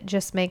because it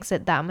just makes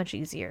it that much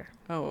easier.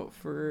 Oh,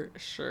 for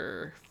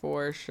sure.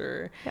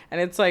 Yeah.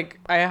 And it's like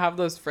I have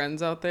those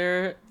friends out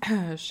there.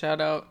 shout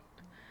out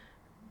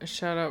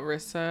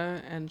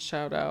Rissa and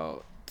shout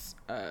out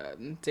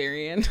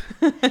Darian.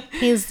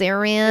 Hey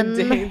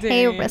Darian.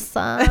 Hey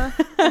Rissa.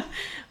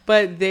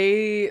 But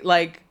they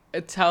like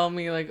tell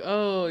me like,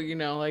 oh, you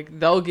know, like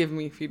they'll give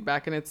me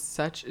feedback and it's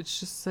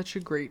just such a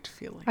great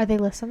feeling. Are they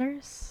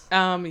listeners?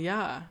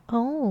 Yeah.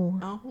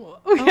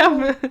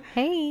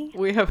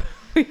 We have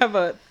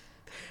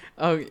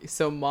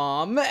so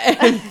mom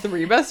and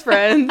 3 best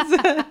friends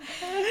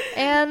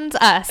and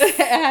us.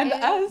 and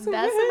us.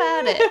 That's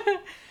about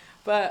it.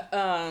 But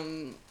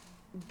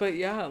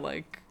yeah,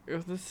 like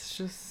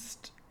this is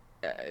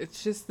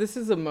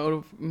a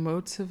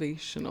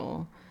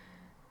motivational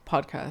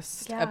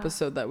podcast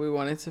episode that we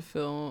wanted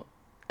to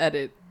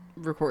edit,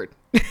 record.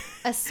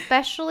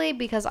 Especially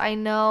because I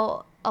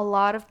know a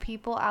lot of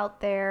people out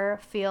there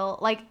feel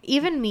like,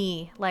 even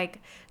me, like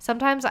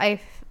sometimes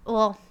I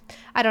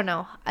don't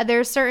know.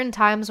 There's certain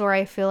times where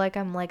I feel like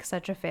I'm like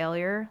such a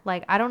failure.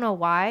 Like, I don't know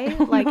why.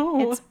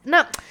 It's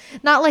not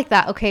like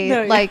that. Okay.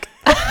 No, like,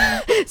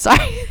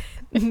 sorry.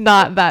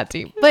 Not that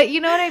deep, but you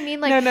know what I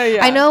mean? Like,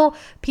 I know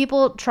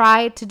people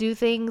try to do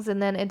things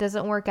and then it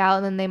doesn't work out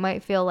and then they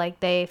might feel like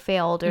they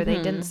failed or they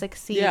didn't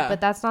succeed, but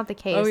that's not the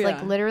case.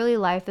 Like, literally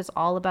life is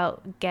all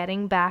about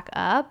getting back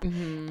up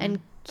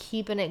and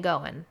keeping it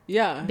going.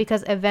 Yeah.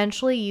 Because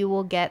eventually you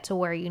will get to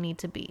where you need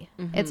to be.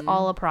 It's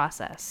all a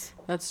process.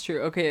 That's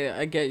true. Okay,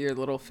 I get your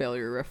little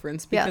failure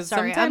reference. Because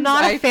sorry, sometimes I'm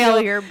not a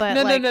failure, but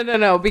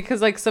no.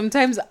 Because like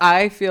sometimes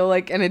I feel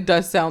like, and it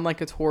does sound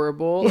like it's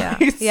horrible,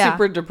 like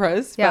super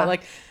depressed, but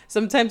like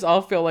sometimes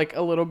I'll feel like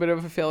a little bit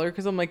of a failure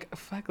because I'm like,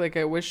 fuck, like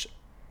I wish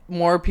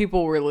more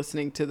people were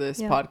listening to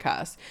this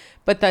podcast.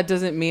 But that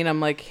doesn't mean I'm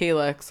like, hey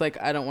Lex, like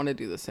I don't want to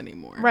do this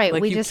anymore. Right.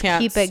 Like, we just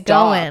keep it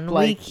going.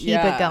 Like, we keep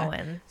it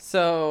going.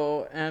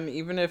 So, and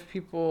even if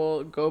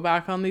people go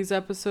back on these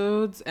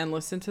episodes and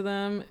listen to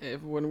them,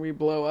 when we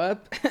blow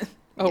up,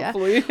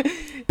 hopefully.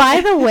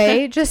 By the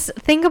way, just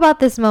think about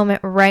this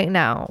moment right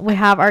now. We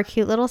have our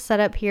cute little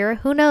setup here.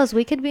 Who knows?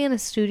 We could be in a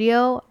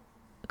studio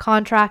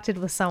contracted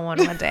with someone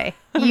one day.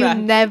 You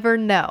never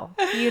know.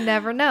 You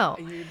never know.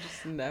 You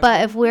just never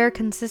But if we're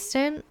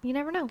consistent, you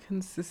never know.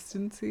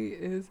 Consistency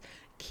is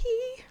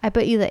key. I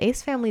bet you the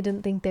Ace family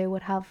didn't think they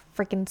would have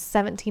freaking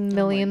 17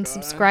 million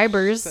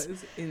subscribers. That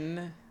is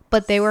insane.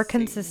 But they were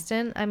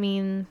consistent. I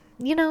mean,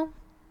 you know.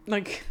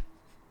 Like,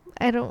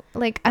 I don't,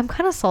 like, I'm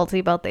kind of salty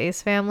about the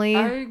Ace family.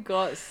 I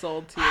got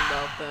salty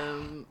about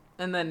them.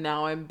 And then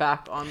now I'm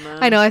back on them.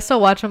 I know. I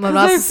still watch them. I'm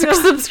not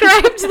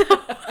subscribed.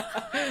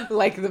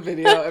 Like the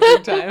video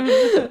every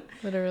time.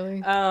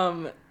 Literally.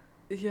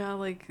 Yeah,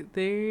 like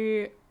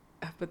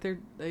but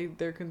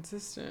they're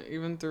consistent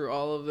even through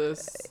all of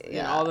this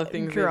and all the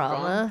things they've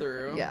gone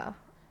through. Yeah.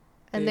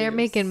 And they're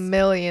making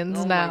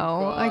millions now.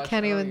 Gosh, I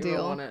can't even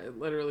deal. It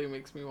literally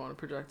makes me want to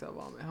projectile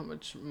vomit how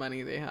much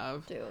money they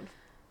have. Dude.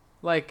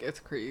 Like, it's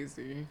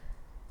crazy.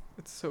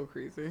 It's so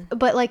crazy.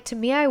 But like, to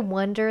me, I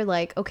wonder,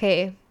 like,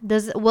 okay,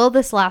 will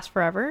this last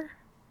forever?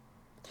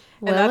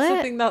 And that's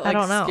the thing that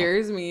like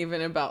scares me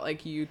even about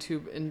like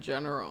YouTube in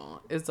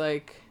general is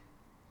like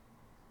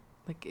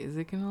is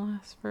it gonna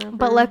last forever?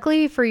 But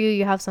luckily for you,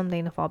 you have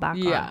something to fall back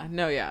on.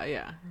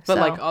 Yeah, but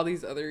like all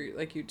these other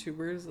like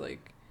YouTubers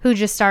like who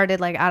just started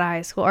like out of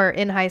high school or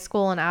in high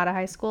school and out of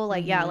high school,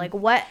 like yeah, like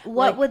what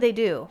like, would they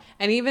do?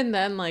 And even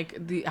then,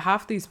 like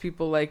half these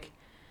people, like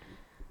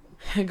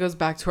it goes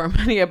back to our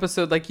money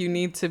episode, like you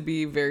need to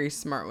be very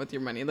smart with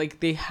your money. Like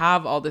they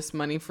have all this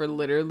money for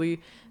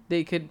literally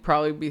they could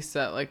probably be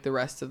set like the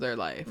rest of their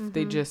life.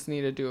 They just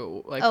need to do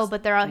it like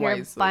but they're out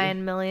wisely. Here buying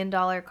 $1 million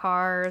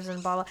cars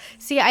and blah blah.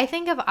 See, I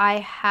think if I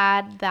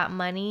had that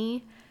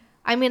money,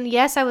 I mean,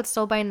 yes, I would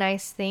still buy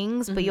nice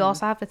things, but you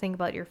also have to think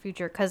about your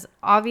future because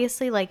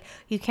obviously, like,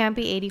 you can't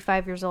be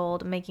 85 years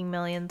old making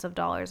millions of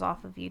dollars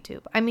off of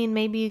YouTube. I mean,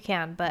 maybe you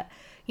can, but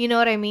you know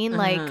what I mean?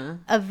 Like,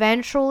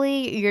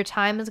 eventually your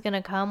time is going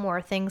to come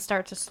where things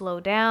start to slow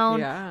down.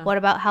 Yeah. What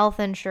about health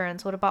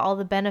insurance? What about all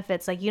the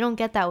benefits? Like, you don't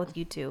get that with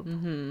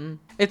YouTube.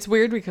 It's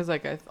weird because,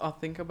 like, I'll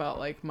think about,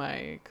 like,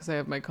 because I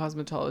have my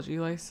cosmetology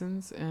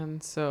license,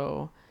 and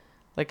so,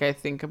 like, I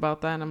think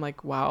about that, and I'm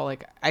like, wow,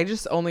 like, I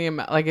just only,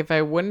 like, if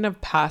I wouldn't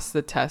have passed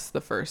the test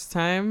the first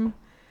time,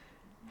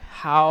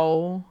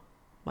 how,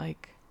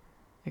 like,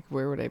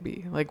 where would I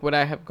be? Like, would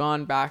I have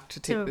gone back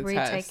to take the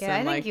test?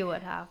 I think you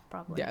would have,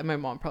 probably. Yeah, my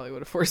mom probably would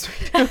have forced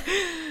me to.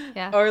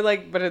 Yeah. Or,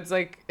 like, but it's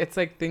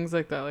like things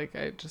like that, like,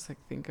 I just, like,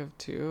 think of,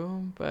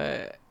 too.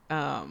 But,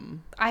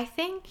 I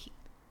think,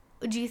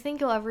 do you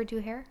think you'll ever do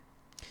hair?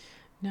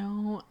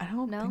 No, I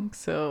don't think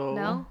so.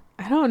 No?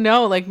 I don't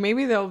know. Like,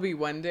 maybe there'll be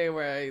one day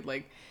where I,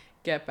 like,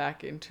 get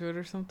back into it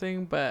or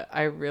something. But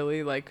I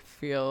really, like,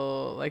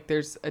 feel like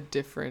there's a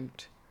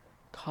different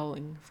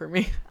calling for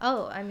me.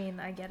 Oh, I mean,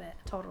 I get it.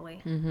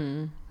 Totally.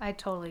 I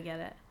totally get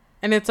it.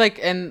 And it's like,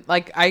 and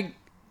like,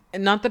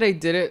 not that I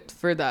did it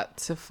for that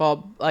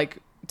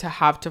to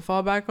have to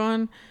fall back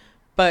on,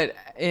 but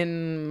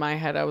in my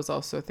head, I was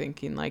also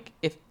thinking, like,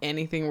 if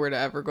anything were to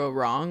ever go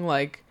wrong,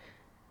 like,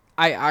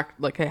 I act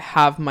like I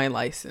have my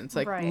license.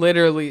 Like,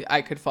 literally,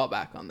 I could fall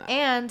back on that.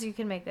 And you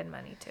can make good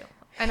money, too.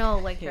 I know,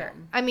 like, hair.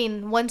 I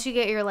mean, once you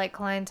get your, like,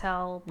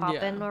 clientele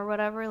popping or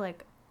whatever,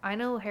 like, I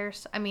know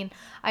I mean,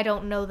 I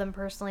don't know them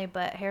personally,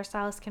 but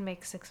hairstylists can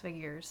make 6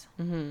 figures.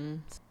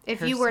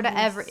 If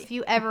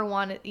you ever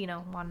wanted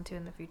to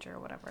in the future or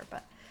whatever,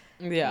 but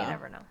you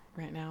never know.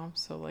 Right now, I'm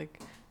so, like,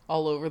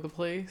 all over the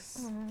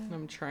place. And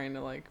I'm trying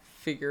to, like,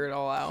 figure it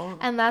all out.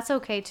 And that's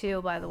okay,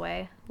 too, by the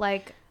way.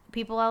 Like,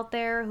 people out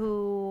there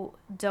who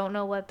don't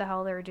know what the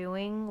hell they're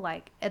doing,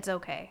 like, it's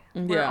okay.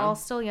 We're all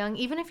still young.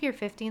 Even if you're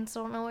 15 and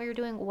still don't know what you're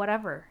doing,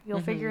 whatever.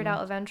 You'll figure it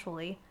out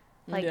eventually.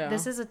 Like,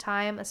 this is a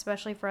time,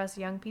 especially for us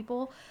young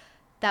people,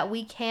 that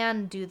we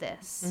can do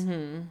this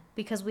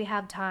because we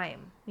have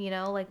time, you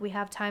know, like, we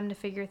have time to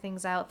figure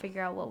things out,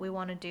 figure out what we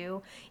want to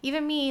do.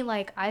 Even me,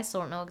 like, I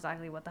still don't know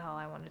exactly what the hell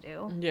I want to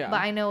do,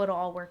 but I know it'll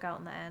all work out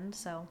in the end.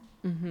 So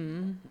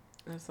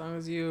as long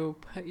as you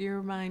put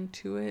your mind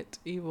to it,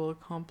 you will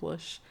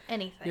accomplish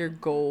anything, your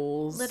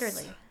goals.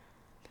 Literally.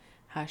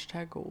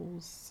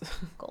 #goals.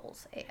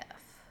 Goals AF.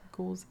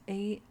 Goals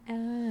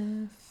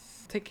AF.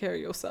 Take care of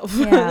yourself.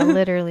 Yeah,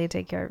 literally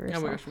take care of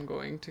yourself. Oh my gosh, I'm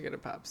going to get a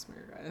pap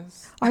smear,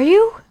 guys. Are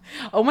you?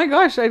 Oh my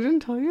gosh, I didn't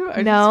tell you.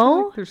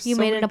 No? You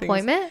made an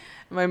appointment?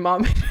 My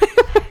mom.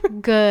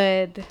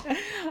 Good.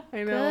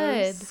 I know.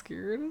 Good. I'm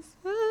scared as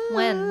fuck.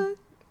 When?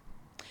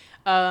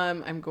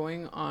 I'm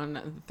going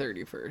on the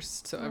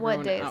 31st. So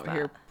everyone out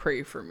here,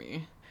 pray for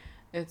me.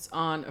 It's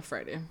on a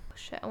Friday.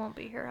 Shit, I won't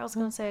be here. I was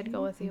gonna say I'd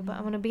go with you, but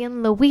I'm gonna be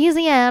in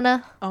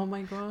Louisiana. Oh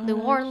my god. New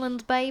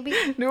Orleans, baby.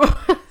 New Orleans.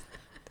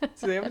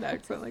 Do they have an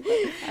accent like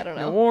that? I don't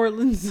know. New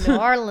Orleans. New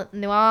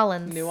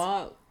Orleans.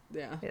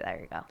 Yeah. There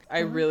you go. I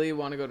really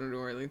want to go to New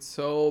Orleans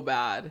so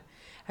bad.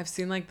 I've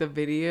seen like the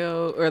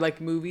video or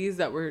like movies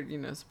that were,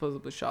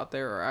 supposedly shot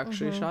there or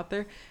actually shot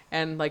there.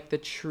 And like the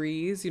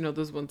trees,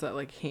 those ones that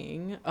like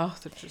hang. Oh,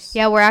 they're just.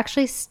 Yeah, we're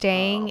actually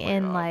staying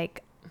in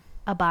like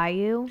a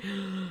bayou.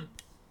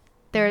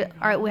 We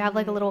have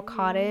like a little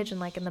cottage, and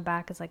like in the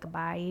back is like a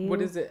bayou. What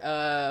is it?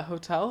 A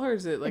hotel or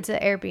is it like? It's an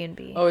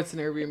Airbnb. Oh, it's an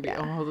Airbnb.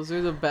 Yeah. Oh, those are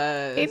the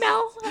best. I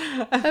know.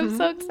 I'm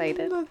so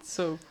excited. That's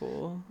so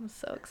cool. I'm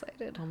so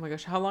excited. Oh my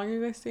gosh, how long are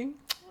you guys staying?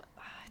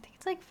 I think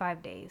it's like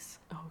 5 days.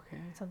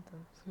 Okay.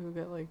 Something. So we'll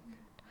get like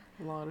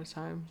a lot of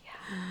time. Yeah.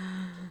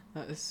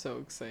 That is so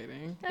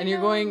exciting. And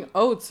you're going.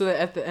 Oh, so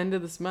at the end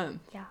of this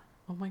month. Yeah.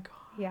 Oh my god.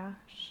 Yeah.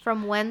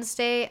 From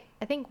Wednesday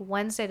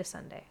to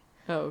Sunday.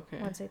 Oh, okay.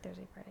 Wednesday,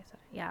 Thursday, Friday, Saturday.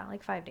 Yeah,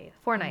 like 5 days.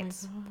 4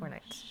 nights. 4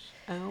 nights.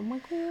 Oh my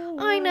god.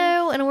 I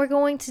know. And we're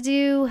going to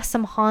do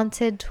some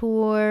haunted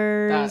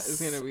tours. That is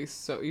going to be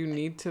so... You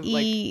need to,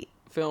 like,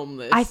 film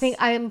this.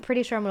 I'm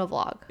pretty sure I'm going to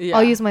vlog. Yeah.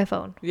 I'll use my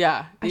phone.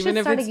 Yeah. I should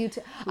start a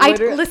YouTube.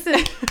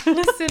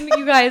 Listen,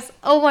 you guys.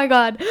 Oh my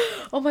god.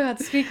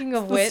 Speaking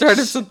of which. It's the start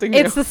of something new.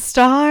 It's the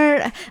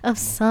start of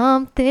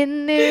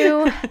something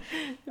new.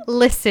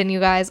 Listen,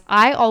 you guys.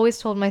 I always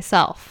told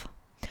myself,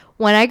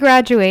 when I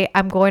graduate,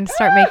 I'm going to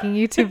start making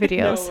YouTube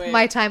videos. No way.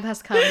 My time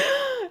has come.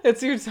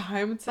 It's your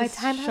time to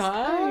shine. Has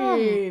come.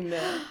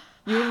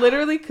 You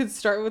literally could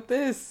start with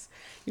this.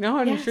 You know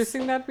how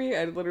interesting that'd be?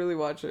 I'd literally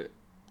watch it.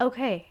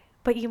 Okay,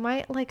 but you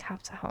might like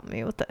have to help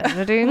me with the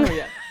editing. Oh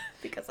yeah,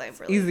 because I'm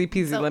really easy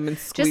peasy lemon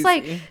squeezy. Just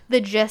like the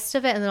gist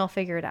of it, and then I'll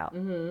figure it out.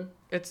 Mm-hmm.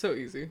 It's so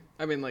easy.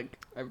 I mean,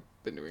 like I've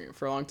been doing it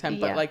for a long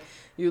time, but like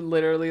you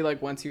literally like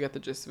once you get the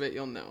gist of it,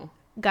 you'll know.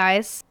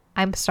 Guys,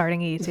 I'm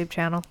starting a YouTube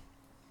channel.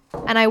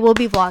 And I will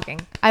be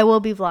vlogging.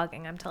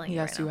 I'm telling you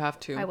right now. Yes, you have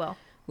to. I will.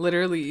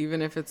 Literally,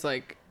 even if it's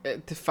like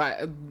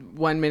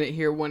 1 minute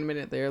here, 1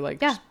 minute there, like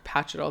just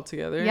patch it all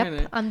together.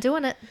 Yep, I'm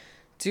doing it.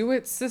 Do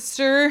it,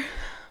 sister.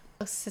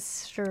 Oh,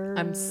 sister.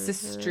 I'm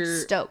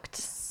sister stoked.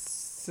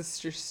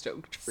 Sister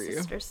stoked for you.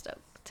 Sister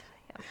stoked.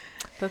 Yeah.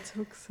 That's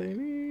so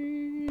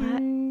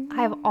exciting. But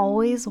I've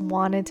always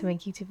wanted to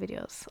make YouTube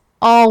videos.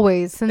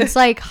 Always. Since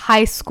like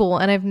high school.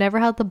 And I've never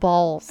had the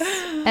balls.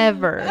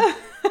 Ever.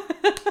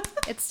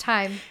 It's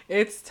time.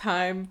 It's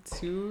time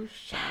to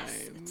shine.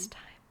 Yes, it's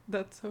time.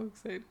 That's so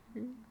exciting.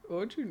 What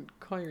would you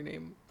call your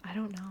name? I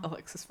don't know.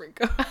 Alexis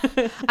Franco.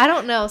 I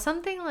don't know.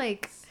 Something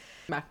like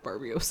Mac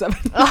Barbie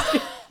 07.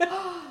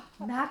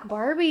 Mac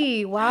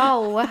Barbie.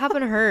 Wow. What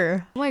happened to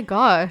her? Oh my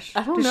gosh.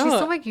 I don't know. Does she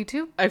still make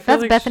YouTube? I feel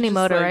That's like Bethany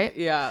Motor, like, right?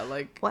 Yeah.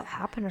 Like. What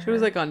happened to her? She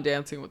was like on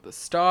Dancing with the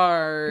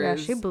Stars. Yeah,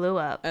 she blew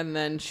up. And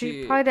then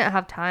she probably didn't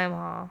have time,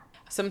 huh?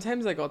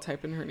 Sometimes like I'll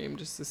type in her name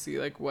just to see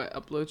like what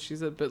uploads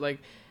she's at, but like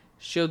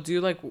she'll do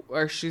like,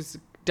 or she's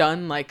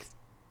done like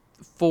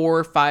 4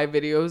 or 5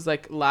 videos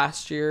like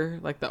last year,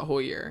 like that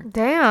whole year.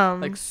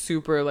 Damn. Like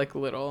super like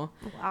little.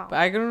 Wow. But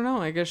I don't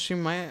know. I guess she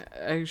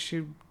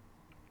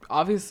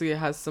obviously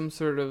has some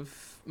sort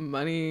of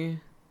money.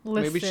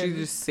 Listen. Maybe she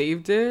just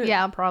saved it.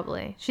 Yeah,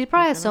 probably. She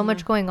probably has so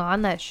much going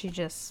on that she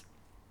just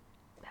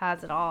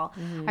has it all.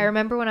 Mm-hmm. I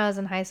remember when I was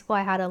in high school,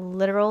 I had a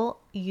literal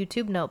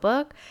YouTube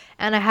notebook,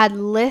 and I had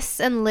lists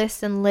and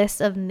lists and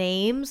lists of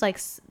names, like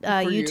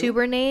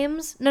YouTuber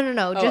names.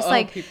 No, just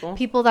like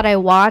people that I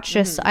watched.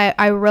 Just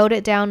I wrote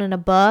it down in a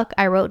book.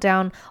 I wrote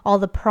down all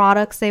the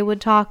products they would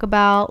talk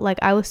about. Like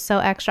I was so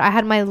extra. I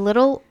had my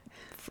little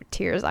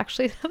tears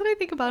actually. Now that I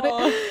think about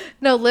it,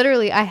 no,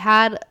 literally, I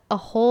had a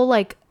whole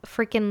like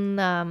freaking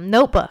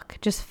notebook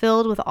just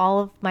filled with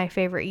all of my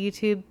favorite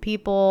YouTube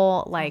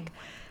people, like.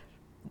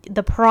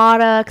 The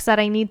products that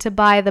I need to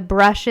buy, the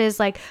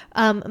brushes, like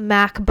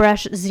Mac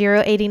brush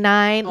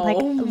 089, like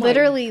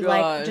literally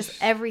like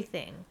just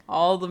everything.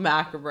 All the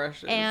Mac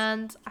brushes.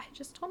 And I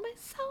just told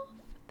myself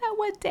that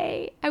one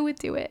day I would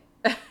do it.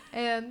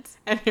 And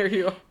here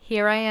you are.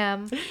 Here I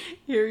am.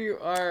 Here you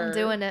are. I'm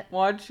doing it.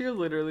 Watch you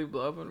literally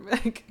blow up and be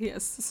like,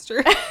 yes,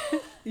 sister.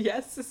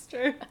 Yes,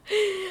 sister.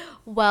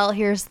 Well,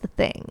 here's the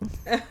thing.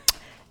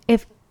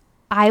 If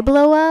I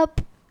blow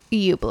up,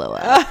 you blow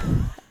up.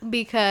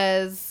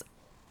 Because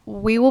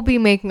we will be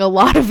making a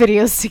lot of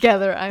videos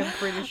together, I'm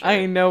pretty sure.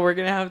 I know. We're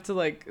going to have to,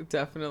 like,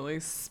 definitely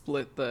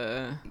split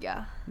the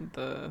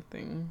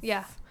things.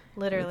 Yeah,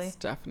 literally. It's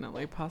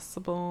definitely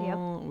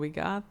possible. Yep. We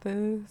got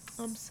this.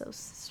 I'm so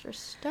sister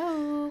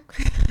stoked.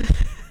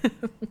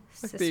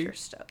 Sister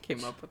stoked.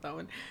 Came up with that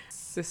one.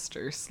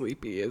 Sister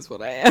sleepy is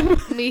what I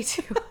am. Me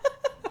too.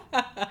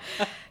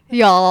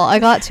 Y'all, I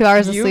got 2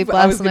 hours of sleep last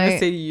night. I was going to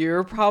say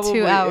you're probably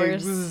 2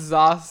 hours.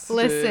 Exhausted.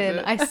 Listen,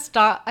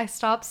 I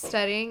stopped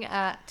studying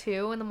at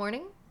 2 in the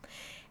morning.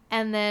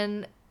 And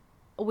then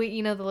the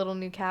little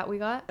new cat we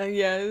got?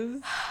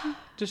 Yes.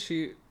 Does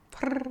she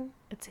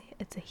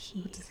It's a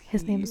he.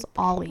 His name's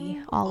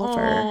Ollie.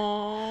 Oliver.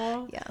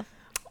 Aww. Yeah.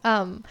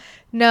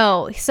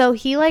 No. So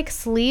he like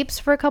sleeps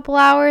for a couple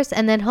hours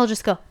and then he'll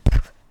just go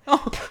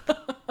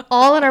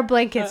all in our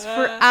blankets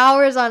for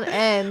hours on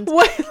end.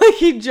 What? Like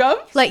he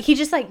jumps? Like he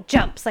just like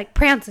jumps, like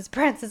prances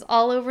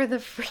all over the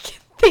freaking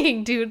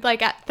thing, dude.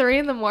 Like at 3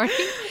 a.m. All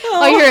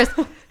you hear is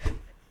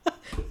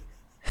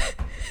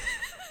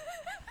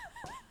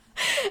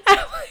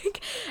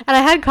and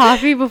I had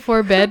coffee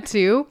before bed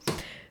too.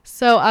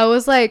 So I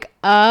was like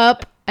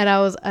up and I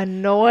was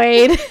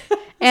annoyed.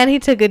 And he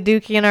took a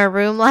dookie in our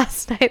room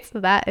last night so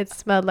that it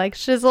smelled like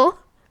shizzle.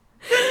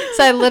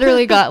 So I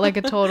literally got like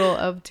a total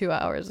of 2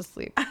 hours of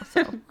sleep.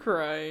 So I'm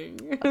crying.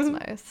 that's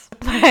nice.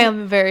 But I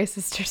am very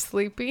sister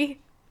sleepy.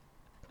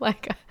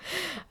 Like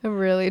I'm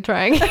really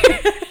trying.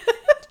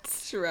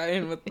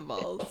 Trying with the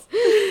balls.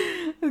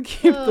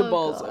 Keep the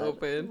balls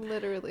open.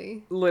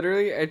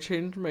 Literally, I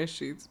changed my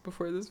sheets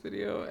before this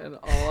video, and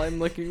all I'm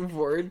looking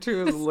forward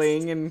to is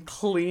laying in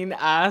clean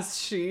ass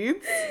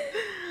sheets.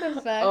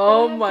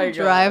 Oh my god!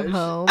 Drive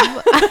home,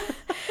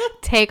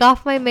 take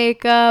off my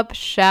makeup,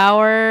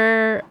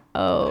 shower.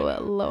 Oh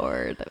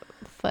Lord,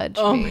 fudge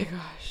me. Oh my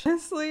gosh!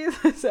 Honestly,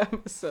 this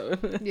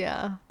episode.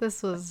 Yeah,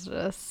 this was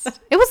just.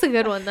 It was a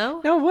good one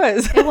though. No, it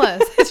was. It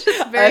was. It's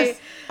just very.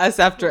 Us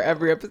after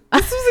every episode.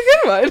 This was a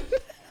good one.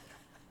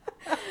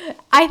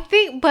 I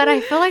think, but I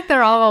feel like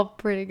they're all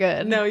pretty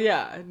good. No,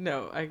 yeah,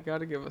 no. I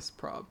gotta give us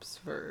props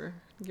for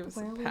give us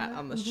a pat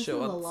on the this show.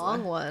 This is a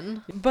long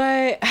one,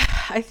 but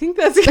I think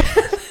that's good.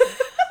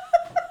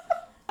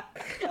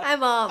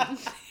 I'm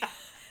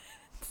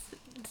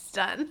it's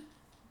done.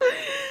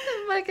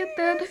 I'm fucking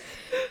done.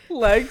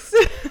 Lex,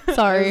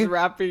 sorry,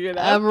 wrapping it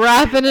up. I'm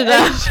wrapping it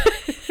up.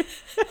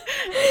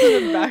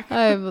 Back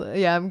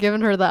I'm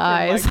giving her the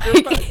eyes.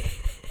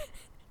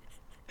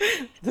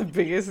 The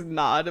biggest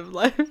nod of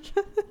life.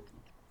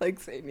 Like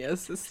saying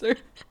yes, sister.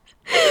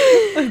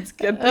 Let's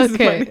get this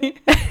money.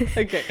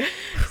 Okay.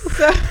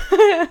 So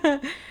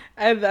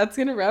and that's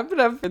gonna wrap it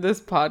up for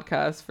this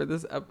podcast, for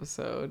this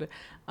episode.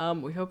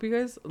 We hope you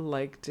guys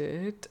liked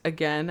it.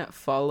 Again,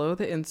 follow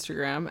the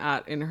Instagram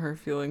at In Her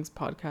Feelings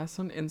Podcast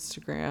on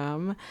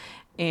Instagram.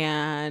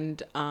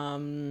 And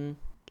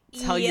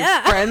tell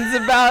your friends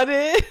about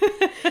it.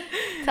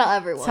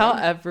 Tell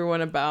everyone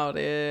about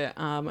it.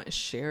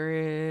 Share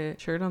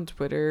it on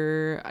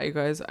Twitter. You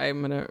guys,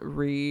 I'm gonna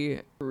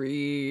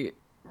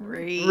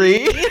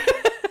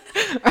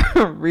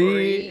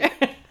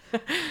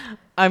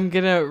I'm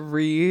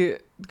gonna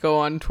go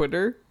on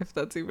Twitter, if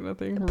that's even a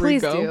thing.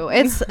 Please do.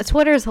 It's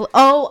Twitter's.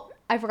 Oh,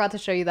 I forgot to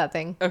show you that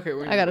thing. Okay,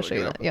 I gotta show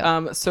you that.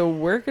 Yeah. So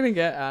we're gonna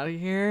get out of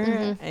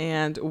here,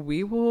 and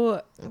we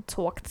will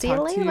talk to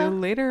you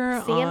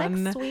later. See you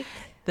next week.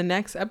 The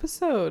next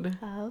episode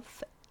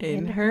of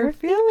In Her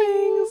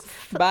Feelings.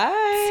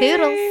 Bye.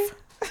 Toodles.